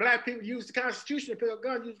 And when Black people use the Constitution, they pick up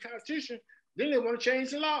guns, use the Constitution, then they want to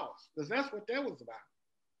change the laws, because that's what that was about.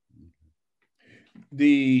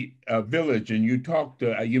 The village, and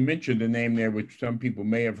you mentioned the name there, which some people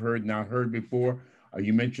may have not heard before.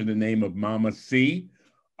 You mentioned the name of Mama C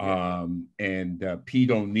and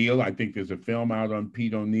Pete O'Neill. I think there's a film out on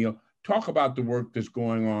Pete O'Neill. Talk about the work that's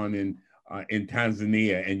going on in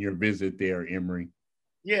Tanzania and your visit there, Emory.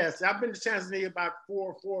 Yes, I've been to Tanzania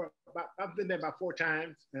I've been there about 4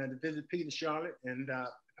 times to visit Pete and Charlotte. And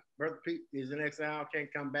Brother Pete is in exile,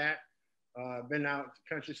 can't come back. Been out of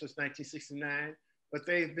the country since 1969. But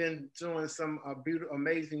they've been doing some beautiful,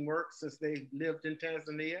 amazing work since they lived in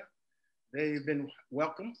Tanzania. They've been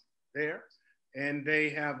welcome there. And they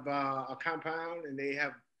have a compound, and they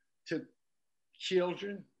have took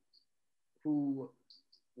children who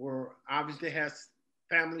were obviously has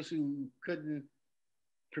families who couldn't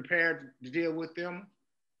prepare to deal with them.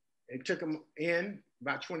 They took them in,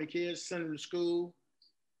 about 20 kids, sent them to school,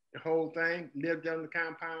 the whole thing, lived on the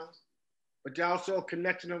compound, but they also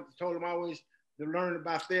connected them, told them always to learn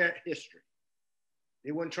about their history.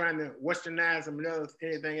 They weren't trying to westernize them or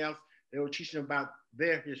anything else. They were teaching them about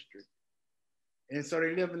their history. And so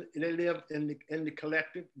they lived in the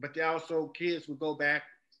collective, but they also, kids would go back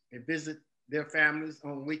and visit their families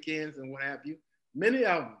on weekends and what have you. Many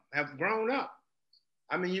of them have grown up.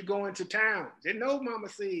 I mean, you go into town, they know Mama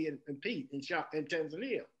C and Pete in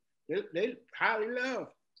Tanzania. They highly love.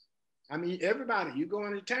 I mean, everybody, you go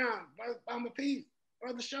into town, Mama Pete,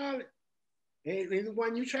 Brother Charlotte, and the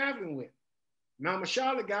one you traveling with. Mama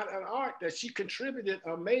Charlotte got an art that she contributed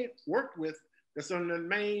or worked with that's on the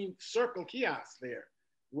main circle kiosk there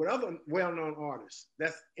with other well-known artists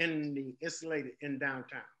that's insulated in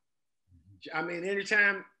downtown. I mean,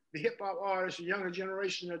 anytime the hip hop artists, the younger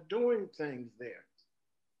generation are doing things there,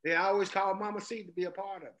 they always call Mama C to be a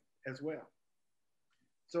part of it as well.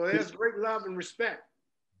 So there's great love and respect.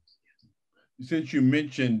 Since you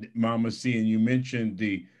mentioned Mama C and you mentioned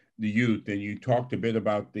the youth, and you talked a bit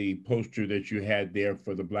about the poster that you had there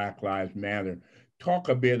for the Black Lives Matter, talk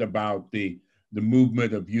a bit about the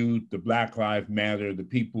movement of youth, the Black Lives Matter, the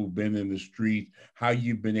people who've been in the streets, how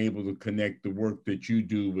you've been able to connect the work that you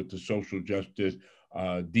do with the social justice,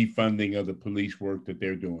 defunding of the police work that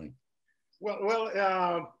they're doing. One,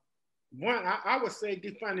 I would say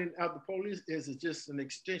defunding of the police is just an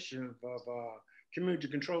extension of community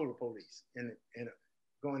control of police and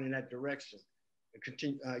going in that direction. And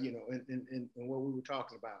continue, you know, in what we were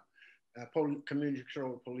talking about, community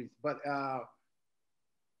control of police. But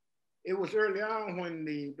it was early on when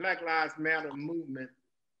the Black Lives Matter movement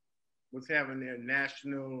was having their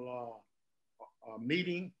national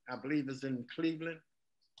meeting. I believe it was in Cleveland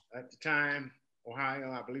at the time,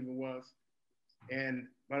 Ohio, I believe it was.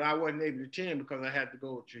 But I wasn't able to attend because I had to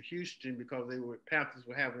go to Houston because Panthers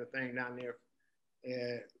were having a thing down there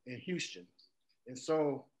in Houston. And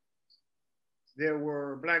so there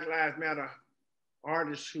were Black Lives Matter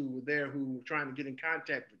artists who were there who were trying to get in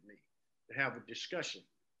contact with me to have a discussion.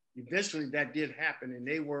 Eventually that did happen, and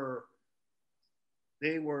they were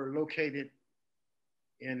located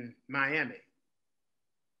in Miami,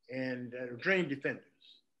 and Dream Defenders.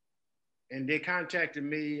 And they contacted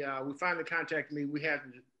me, we finally contacted me. We had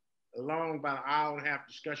a long, about an hour and a half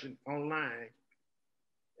discussion online,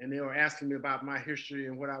 and they were asking me about my history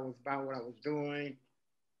and what I was doing.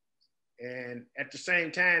 And at the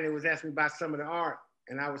same time, they was asking me about some of the art,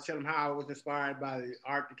 and I was telling them how I was inspired by the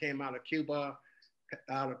art that came out of Cuba,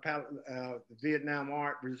 out of the Vietnam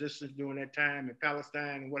art resistance during that time in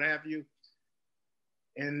Palestine and what have you.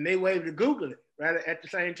 And they were able to Google it right at the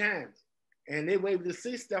same time. And they were able to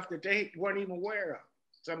see stuff that they weren't even aware of,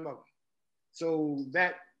 some of them. So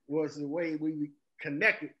that was the way we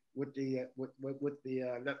connected with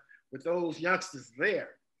those youngsters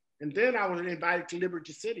there. And then I was invited to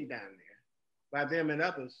Liberty City down there by them and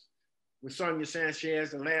others, with Sonia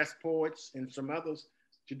Sanchez and Last Poets and some others,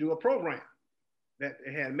 to do a program that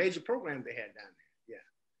they had, a major program they had down there.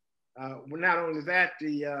 Yeah. Well, not only that,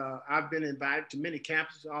 I've been invited to many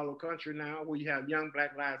campuses all over the country now, where you have young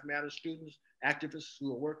Black Lives Matter students, activists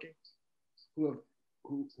who are working, who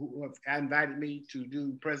have invited me to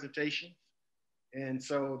do presentations. And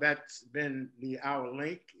so that's been our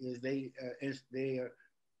link, is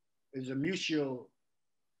is a mutual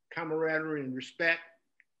camaraderie and respect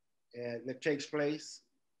that takes place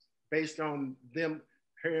based on them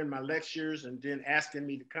hearing my lectures and then asking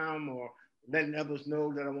me to come, or letting others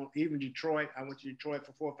know that I went to Detroit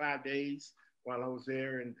for 4 or 5 days while I was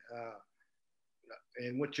there, and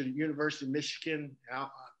went to the University of Michigan,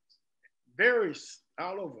 various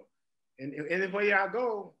all over. And anywhere I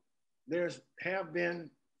go, have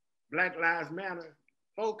been Black Lives Matter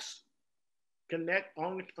folks connect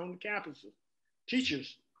on the campuses,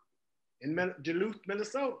 teachers in Duluth,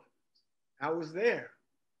 Minnesota. I was there.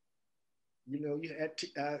 You know, you had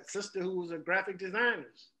a sister who was a graphic designer,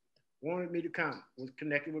 wanted me to come, was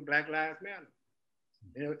connected with Black Lives Matter,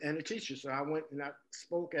 and a teacher. So I went and I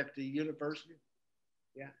spoke at the university.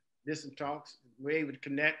 Yeah, did some talks. We were able to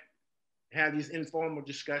connect, have these informal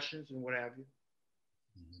discussions and what have you.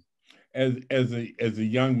 As a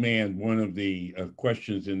young man, one of the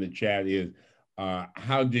questions in the chat is,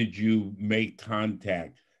 how did you make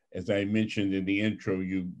contact? As I mentioned in the intro,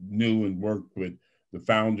 you knew and worked with the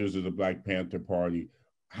founders of the Black Panther Party.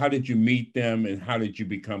 How did you meet them, and how did you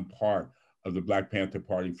become part of the Black Panther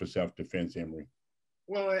Party for Self-Defense, Emory?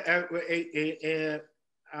 Well,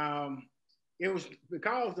 it was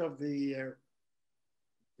because of the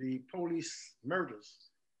police murders,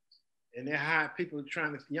 and they had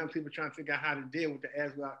young people trying to figure out how to deal with the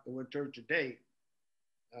as we were today,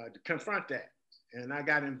 to confront that. and I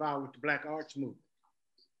got involved with the Black Arts Movement.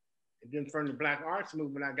 And then from the Black Arts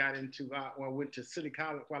Movement, I got into, well, I went to City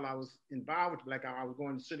College. While I was involved with the Black Arts, I was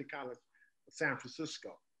going to City College of San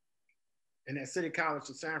Francisco. And at City College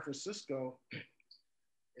of San Francisco,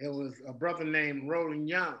 it was a brother named Roland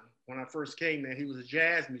Young. When I first came there, he was a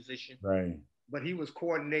jazz musician. Right. But he was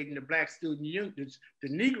coordinating the Black Student Union, the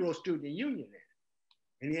Negro Student Union there.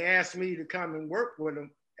 And he asked me to come and work with him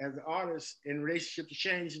as an artist in relationship to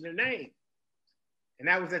changing the name. And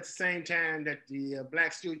that was at the same time that the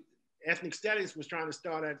Black Student Ethnic Studies was trying to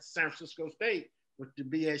start at San Francisco State with the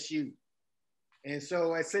BSU. And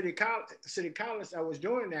so at City College, I was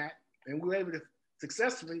doing that, and we were able to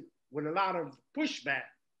successfully, with a lot of pushback,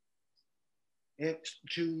 and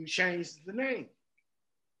to change the name.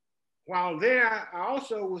 While there, I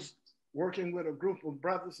also was working with a group of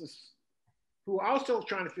brothers who were also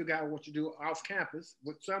trying to figure out what to do off campus,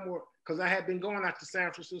 but some were, because I had been going out to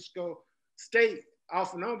San Francisco State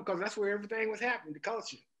off and on because that's where everything was happening, the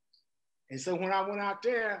culture. And so when I went out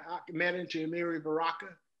there, I met into Emory Baraka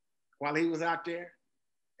while he was out there.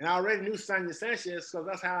 And I already knew Sonia Sanchez because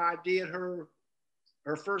that's how I did her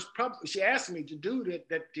first she asked me to do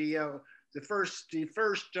the first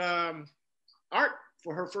art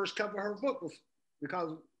for her first cover of her book was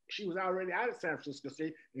because she was already out of San Francisco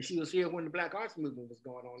State and she was here when the Black Arts Movement was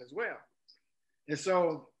going on as well. And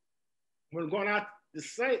so when going out the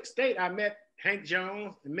state, I met Hank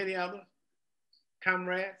Jones and many other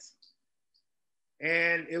comrades.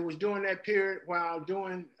 And it was during that period while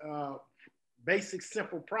doing basic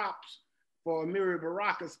simple props for Emory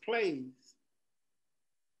Baraka's plays,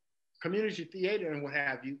 community theater and what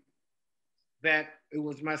have you, that it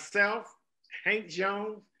was myself, Hank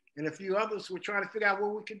Jones, and a few others who were trying to figure out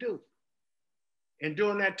what we could do. And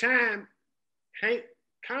during that time, Hank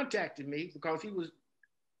contacted me because he was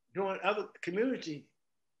doing other community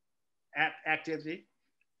activity,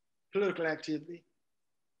 political activity,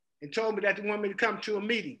 and told me that they wanted me to come to a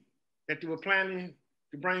meeting, that they were planning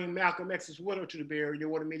to bring Malcolm X's widow to the Bay Area. They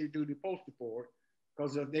wanted me to do the poster for it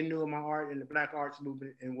because they knew of my art in the Black Arts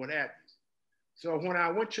Movement and what have you. So when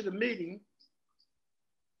I went to the meeting,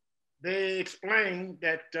 they explained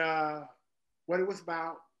that what it was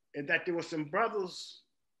about and that there were some brothers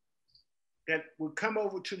that would come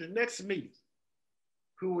over to the next meeting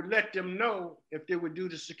who would let them know if they would do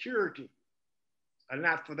the security or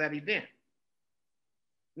not for that event.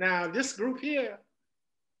 Now, this group here,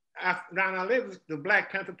 down I live, the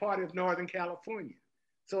Black Panther Party of Northern California.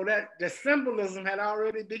 So that the symbolism had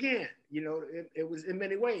already begun. You know, it was in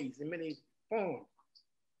many ways, in many forms.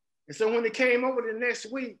 And so when they came over the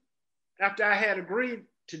next week, after I had agreed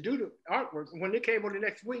to do the artwork, when they came over the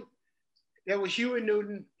next week, there was Huey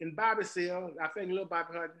Newton and Bobby Seale, I think a little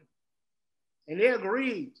Bobby Hutton, and they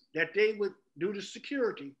agreed that they would do the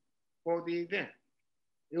security for the event.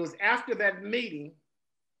 It was after that meeting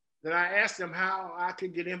that I asked them how I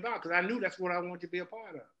could get involved, because I knew that's what I wanted to be a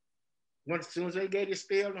part of. As soon as they gave the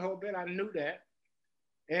spiel and the whole bit, I knew that.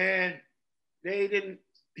 And they didn't,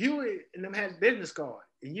 Huey and them had a business card,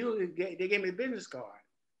 and they gave me a business card.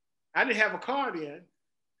 I didn't have a card in,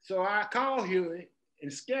 so I called Huey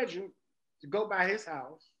and scheduled to go by his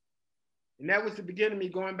house. And that was the beginning of me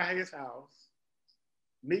going by his house,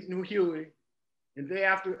 meeting with Huey. And then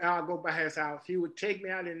after I'll go by his house, he would take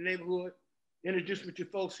me out in the neighborhood, introduce me to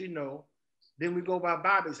folks he know. Then we go by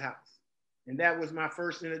Bobby's house. And that was my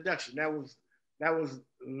first introduction. That was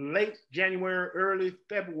late January, early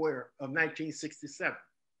February of 1967,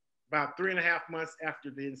 about 3.5 months after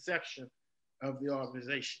the inception of the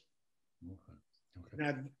organization. Okay.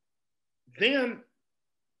 Now, then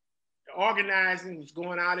the organizing was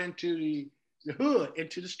going out into the hood,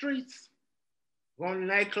 into the streets, going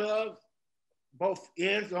to nightclubs, both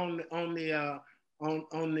ends on the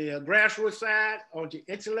grassroots side, on the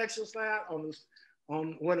intellectual side,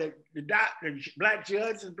 on where the black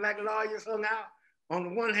judges and black lawyers hung out on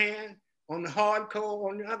the one hand, on the hardcore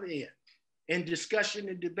on the other end, in discussion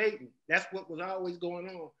and debating. That's what was always going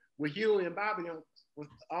on with Huey and Bobby with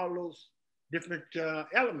all those different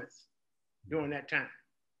elements during that time.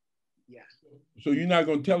 Yeah. So you're not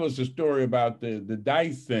going to tell us the story about the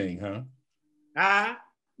dice thing, huh?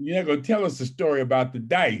 You're not going to tell us the story about the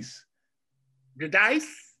dice. The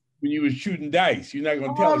dice? When you were shooting dice, you're not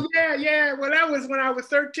going to tell us. Oh, yeah. Well, that was when I was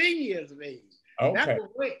 13 years of age. Okay.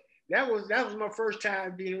 That was my first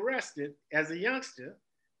time being arrested as a youngster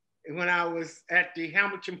when I was at the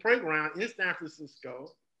Hamilton Playground in San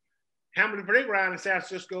Francisco. Hamilton Playground in San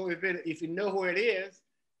Francisco, if you know where it is,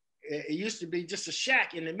 it used to be just a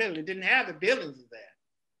shack in the middle. It didn't have the buildings of that.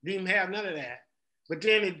 Didn't even have none of that. But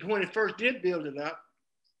then when it first did build it up,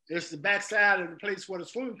 it's the backside of the place where the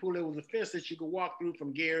swimming pool, there was a fence that you could walk through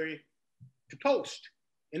from Gary to Post.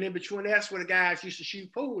 And in between, that's where the guys used to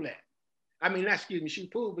shoot pool at. I mean, not excuse me,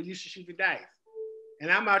 shoot pool, but used to shoot the dice.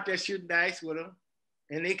 And I'm out there shooting dice with them.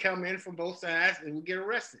 And they come in from both sides and we get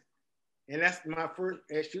arrested. And that's my first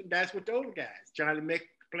shooting dice with those guys, trying to make,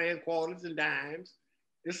 playing quarters and dimes.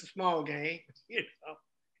 It's a small game, you know.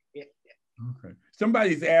 Yeah. Okay.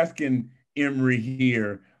 Somebody's asking Emory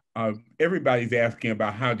here, everybody's asking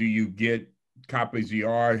about how do you get copies of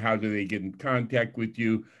your art? How do they get in contact with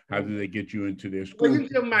you? How do they get you into their school? Well, you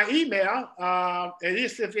give them my email. And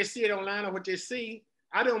this, if they see it online or what they see,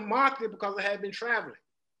 I don't market it because I have been traveling.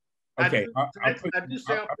 Okay, I'll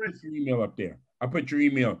put your email up there. I'll put your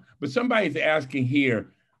email. But somebody's asking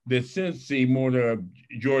here that since the murder of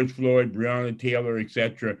George Floyd, Breonna Taylor,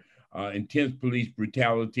 etc., intense police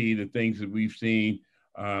brutality, the things that we've seen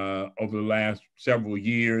over the last several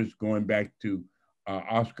years, going back to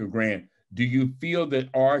Oscar Grant, do you feel that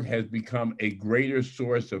art has become a greater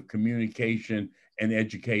source of communication and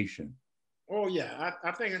education? Oh yeah,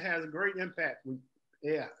 I think it has a great impact.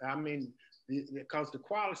 Yeah, I mean, because the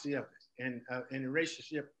quality of it and in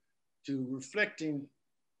relationship to reflecting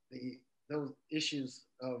those issues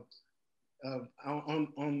of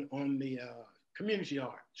on the community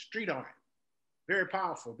art, street art, very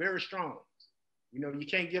powerful, very strong. You know, you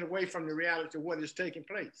can't get away from the reality of what is taking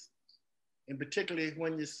place, and particularly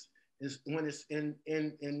when it's in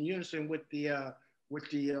unison with the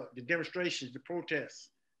demonstrations, the protests,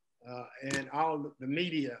 and all the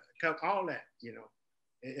media, all that. You know,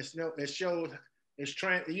 it shows it's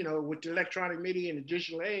trying. You know, with the electronic media and the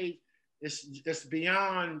digital age, it's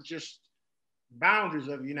beyond just boundaries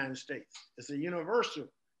of the United States. It's a universal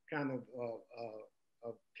kind of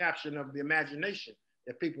caption of the imagination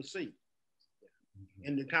that people see.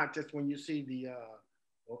 In the context when you see the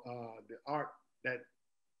art that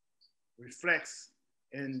reflects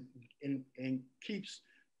and keeps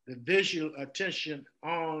the visual attention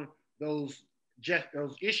on those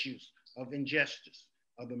issues of injustice,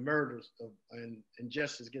 of the murders and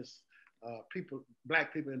injustice against people,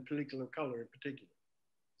 Black people in political color in particular.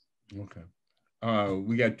 Okay.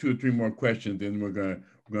 We got 2 or 3 more questions, then we're gonna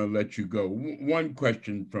let you go. One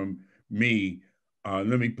question from me.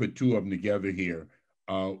 Let me put 2 of them together here.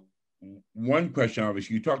 One question,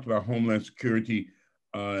 obviously, you talked about Homeland Security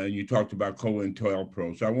and you talked about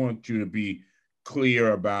COINTELPRO. So I want you to be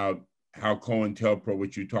clear about how COINTELPRO,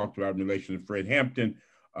 which you talked about in relation to Fred Hampton,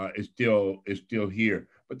 is still here.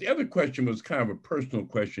 But the other question was kind of a personal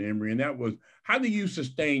question, Emory, and that was, how do you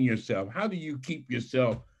sustain yourself? How do you keep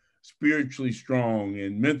yourself spiritually strong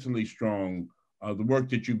and mentally strong? The work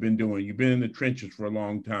that you've been doing, you've been in the trenches for a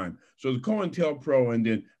long time. So the COINTELPRO, and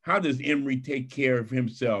then how does Emory take care of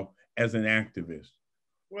himself as an activist?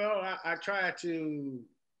 Well, I try to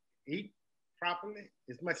eat properly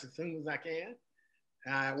as much as soon as I can.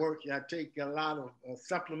 I take a lot of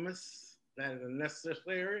supplements that are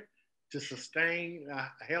necessary to sustain a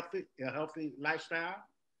healthy lifestyle,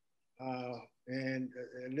 and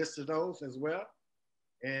a list of those as well.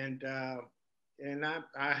 And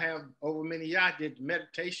I have over many years, I did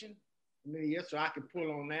meditation many years, so I can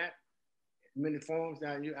pull on that. Many forms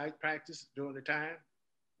that I practice during the time.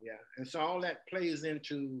 Yeah, and so all that plays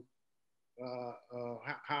into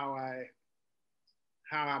how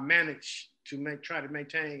I manage to try to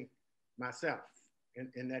maintain myself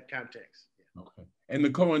in that context. Yeah. Okay. And the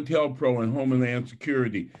COINTELPRO and Homeland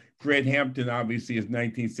Security. Fred Hampton obviously is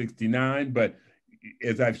 1969, but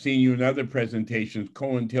as I've seen you in other presentations,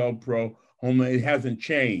 COINTELPRO, Homeland, it hasn't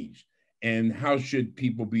changed. And how should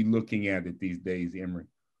people be looking at it these days, Emory?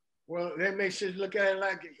 Well, they may should look at it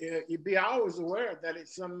like you be always aware that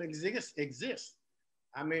it's something exists.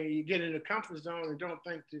 I mean, you get in the comfort zone and don't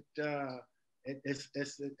think that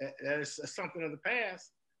it's something of the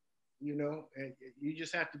past. You know, you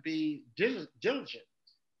just have to be diligent,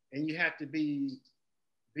 and you have to be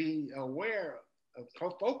aware of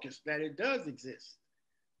focused that it does exist,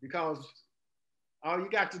 because all you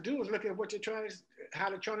got to do is look at what how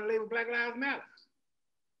they're trying to label Black Lives Matter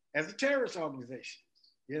as a terrorist organization.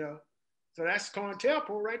 You know, so that's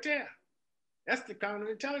COINTELPRO right there. That's the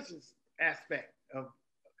counterintelligence aspect of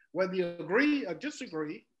whether you agree or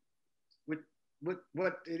disagree with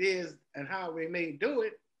what it is and how they may do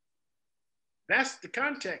it. That's the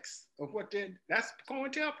context of that's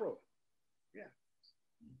COINTELPRO. Yeah.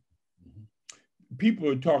 People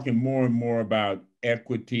are talking more and more about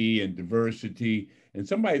equity and diversity. And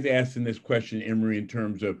somebody's asking this question, Emory, in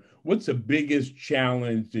terms of what's the biggest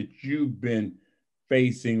challenge that you've been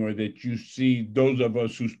facing, or that you see those of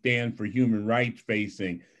us who stand for human rights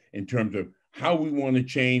facing, in terms of how we want to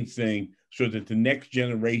change things so that the next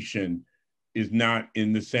generation is not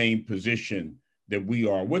in the same position that we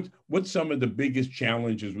are? What's some of the biggest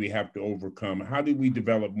challenges we have to overcome? How do we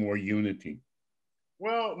develop more unity?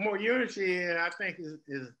 Well, more unity, I think,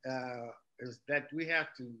 is that we have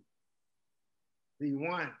to be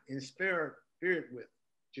one in spirit with,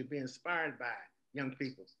 to be inspired by young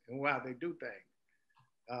people and while they do things.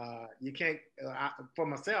 You can't, for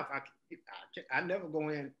myself, I never go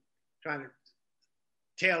in trying to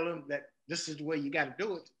tell them that this is the way you got to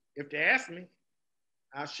do it. If they ask me,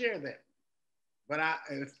 I'll share that. But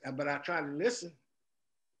I try to listen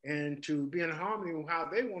and to be in harmony with how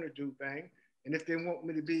they want to do things. And if they want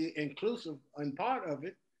me to be inclusive and part of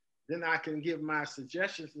it, then I can give my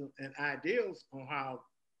suggestions and ideas on how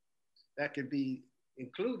that can be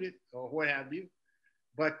included or what have you.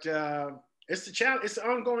 But it's a challenge. It's an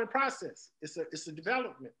ongoing process. It's a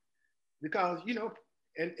development because, you know,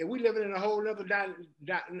 and we live in a whole other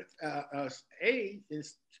age and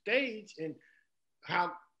stage in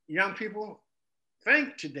how young people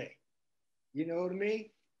think today. You know what I mean?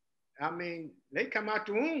 I mean, they come out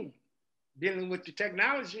the womb dealing with the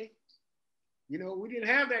technology. You know, we didn't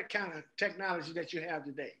have that kind of technology that you have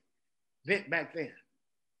today. Back then,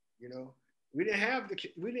 you know, we didn't have the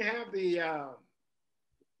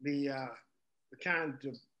kind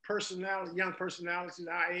of personality, young personalities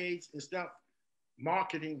our age and stuff,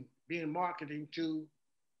 being marketing to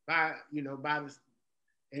by this,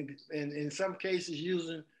 and in some cases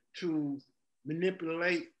using to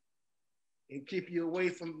manipulate and keep you away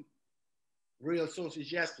from real social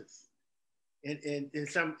justice. In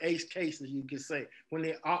some cases, you could say, when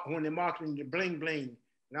they're marketing the bling bling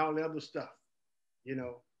and all the other stuff, you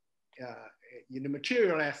know, the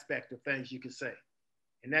material aspect of things, you could say,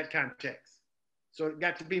 in that context. So it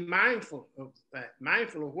got to be mindful of that,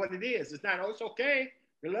 mindful of what it is. It's not, oh, it's okay.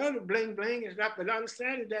 We love the bling bling and stuff, but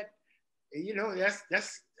understanding that, you know, that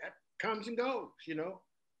comes and goes, you know.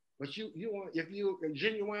 But you want, if you're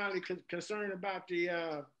genuinely concerned about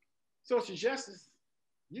the social justice,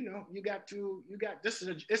 you know, this is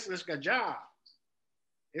a job.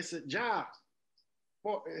 It's a job.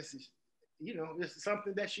 You know, it's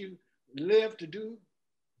something that you live to do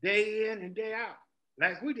day in and day out.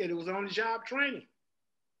 Like we did, it was on the job training,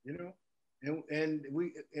 you know, and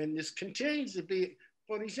this continues to be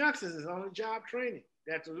for these youngsters, it's on the job training.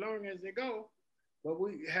 They have to learn as they go, but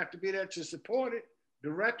we have to be there to support it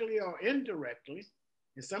directly or indirectly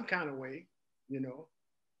in some kind of way, you know,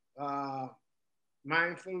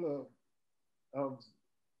 mindful of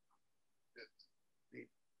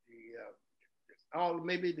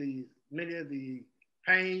many of the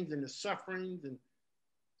pains and the sufferings and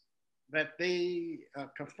that they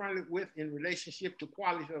are confronted with in relationship to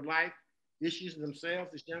quality of life issues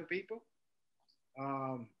themselves as young people.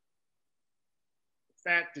 The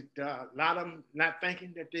fact that a lot of them not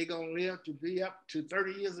thinking that they're gonna live to be up to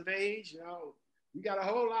 30 years of age, you know, we got a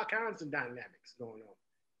whole lot of kinds of dynamics going on,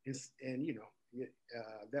 and you know,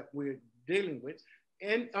 that we're dealing with,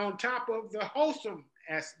 and on top of the wholesome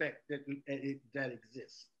aspect that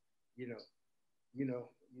exists, you know,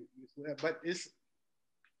 but it's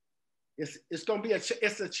going to be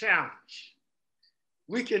it's a challenge.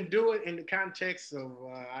 We can do it in the context of,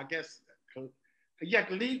 I guess, you have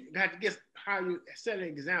to get how you set an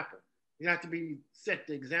example. You have to set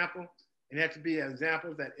the example, and it has to be an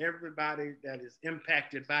example that everybody that is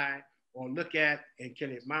impacted by or look at and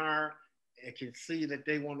can admire and can see that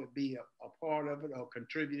they want to be a part of it or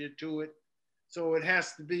contributed to it. So it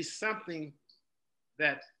has to be something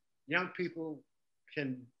that young people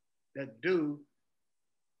can do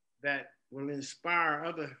that will inspire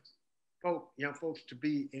other young folks to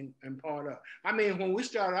be in part of. I mean, when we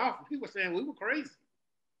started off, people were saying we were crazy.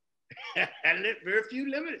 Very few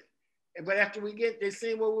limited. But after they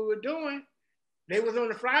seen what we were doing, they was on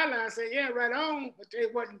the fly line saying, yeah, right on, but they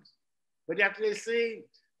wasn't. But after they seen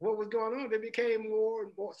what was going on, they became more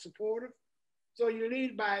and more supportive. So you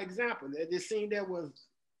lead by example. They seen that was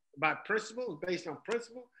by principle, based on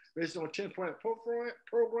principle, based on 10-point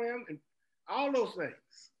program, and all those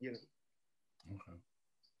things, you know. Okay.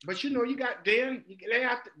 But you know, you got then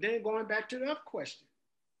going back to the other question.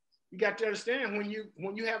 You got to understand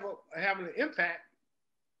when you have having an impact,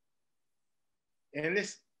 and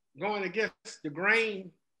it's going against the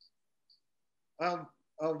grain of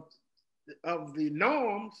the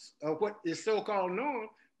norms of what is so-called norm.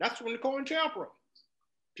 That's when the COINTELPRO,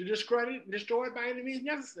 to discredit and destroy it by any means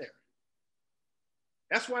necessary.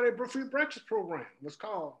 That's why the Free Breakfast Program was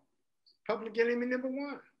called Public Enemy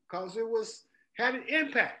 #1, because it had an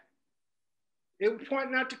impact. It was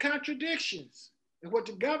pointing out the contradictions and what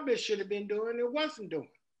the government should have been doing and wasn't doing.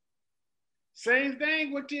 Same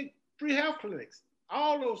thing with the free health clinics,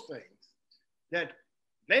 all those things that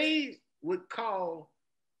they would call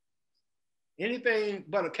anything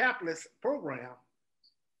but a capitalist program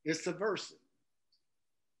is subversive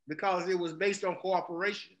because it was based on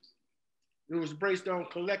cooperation. It was based on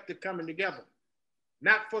collective coming together,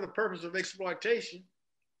 not for the purpose of exploitation,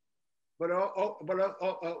 but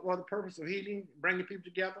for the purpose of healing, bringing people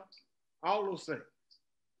together, all those things.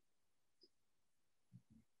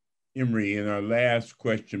 Emory, in our last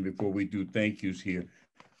question before we do thank yous here,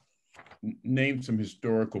 name some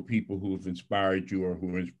historical people who have inspired you or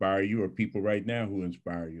who inspire you, or people right now who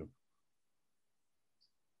inspire you.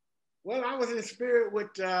 Well, I was inspired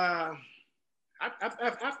with, I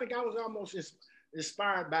think I was almost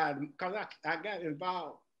inspired by them because I got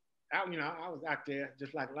involved. I was out there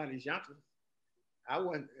just like a lot of these youngsters. I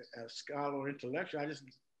wasn't a scholar or intellectual. I just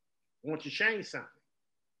want to change something.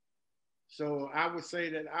 So I would say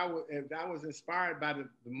that I was inspired by the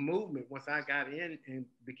movement once I got in and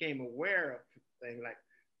became aware of things like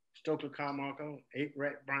Stokely Carmichael,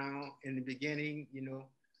 Rat Brown in the beginning,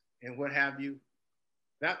 and what have you.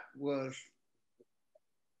 That was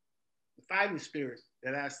the fighting spirit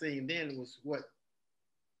that I seen then was what,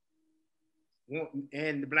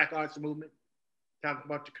 and the Black Arts Movement, talking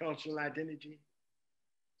about the cultural identity,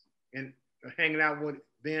 and hanging out with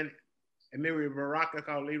then Emory Baraka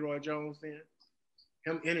called Leroy Jones then.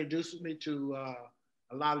 Him introduced me to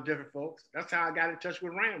a lot of different folks. That's how I got in touch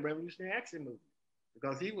with RAM, Revolutionary Action Movement,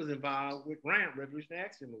 because he was involved with RAM, Revolutionary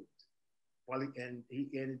Action Movement. And he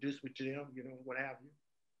introduced me to them, what have you.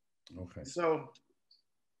 Okay. So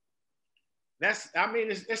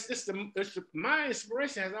my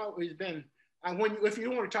inspiration has always been, if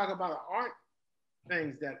you want to talk about art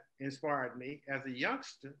things that inspired me as a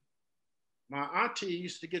youngster, my auntie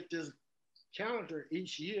used to get this calendar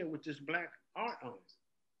each year with this Black art on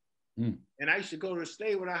it. Mm. And I used to go to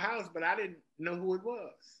stay with her house, but I didn't know who it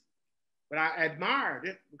was. But I admired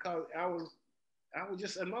it because I was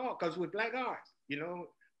just in awe because with Black art,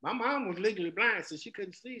 my mom was legally blind, so she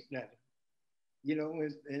couldn't see nothing.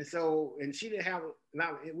 And she didn't have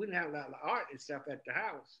we didn't have a lot of art and stuff at the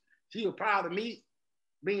house. She was proud of me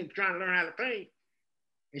trying to learn how to paint.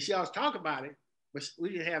 And she always talked about it, but we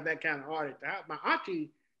didn't have that kind of art at the house. My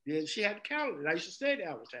auntie did, she had a calendar. I used to stay there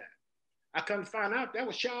all the time. I come to find out that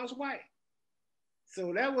was Charles White.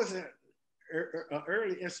 So that was an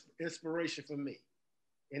early inspiration for me.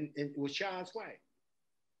 And it was Charles White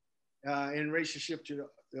in relationship to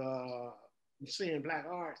seeing Black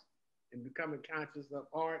art and becoming conscious of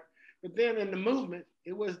art. But then in the movement,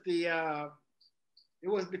 it was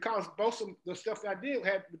because both of the stuff I did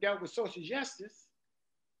had dealt with social justice,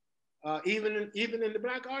 even in the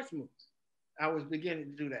Black arts movement. I was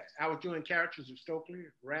beginning to do that. I was doing characters of Stokely,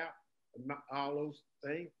 rap, all those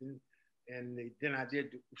things, and then I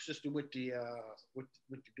did the sister with the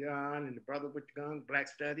gun and the brother with the gun, Black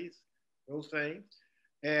studies, those things.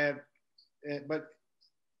 But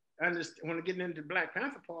when I get into the Black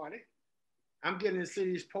Panther Party, I'm getting to see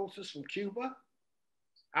these posters from Cuba,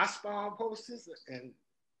 OSPAW posters,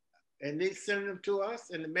 and they send them to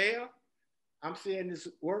us in the mail. I'm seeing this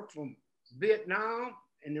work from Vietnam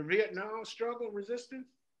and the Vietnam struggle, resistance,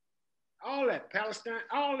 all that, Palestine,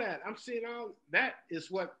 all that. I'm seeing all that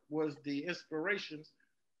is what was the inspiration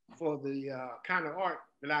for the kind of art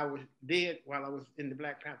that I did while I was in the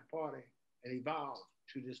Black Panther Party and evolved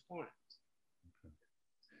to this point. Okay.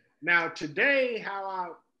 Now today,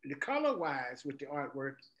 the color-wise with the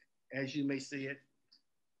artwork, as you may see it,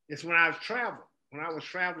 is when I was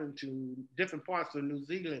traveling to different parts of New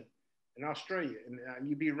Zealand and Australia, and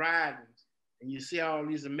you'd be riding, and you see all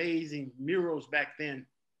these amazing murals back then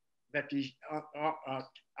that these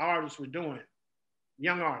artists were doing,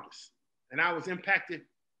 young artists. And I was impacted.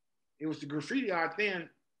 It was the graffiti art then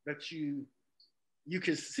that you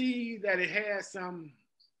could see that it had some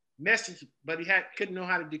message, but he couldn't know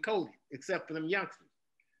how to decode it, except for them youngsters.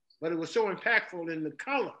 But it was so impactful in the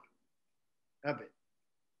color of it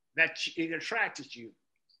that it attracted you.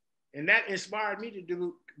 And that inspired me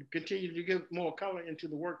to continue to give more color into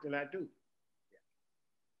the work that I do.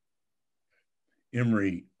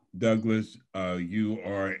 Emory Douglas, you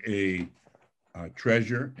are a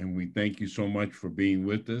treasure, and we thank you so much for being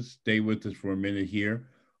with us. Stay with us for a minute here,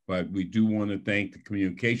 but we do want to thank the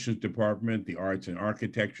Communications Department, the Arts and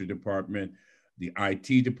Architecture Department, the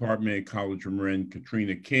IT Department at College of Marin,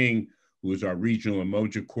 Katrina King, who is our Regional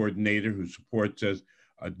Umoja Coordinator, who supports us,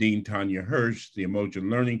 Dean Tanya Hirsch, the Umoja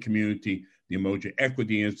Learning Community, the Umoja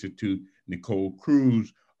Equity Institute, Nicole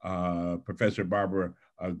Cruz, Professor Barbara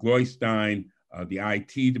Gloystein, the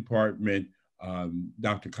IT Department,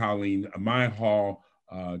 Dr. Colleen Myhall,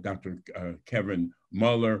 Dr. Kevin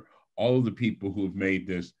Muller, all of the people who have made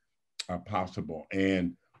this possible.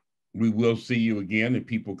 And we will see you again. If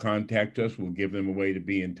people contact us, we'll give them a way to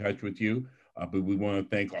be in touch with you. But we want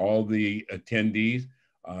to thank all the attendees.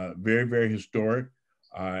 Very, very historic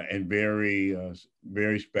and very,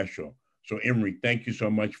 very special. So Emory, thank you so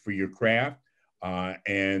much for your craft.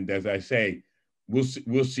 And as I say,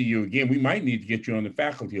 we'll see you again. We might need to get you on the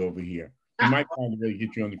faculty over here. We might find a way to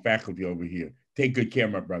get you on the faculty over here. Take good care,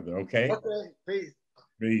 my brother, okay? Okay, peace.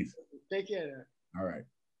 Peace. Take care. All right.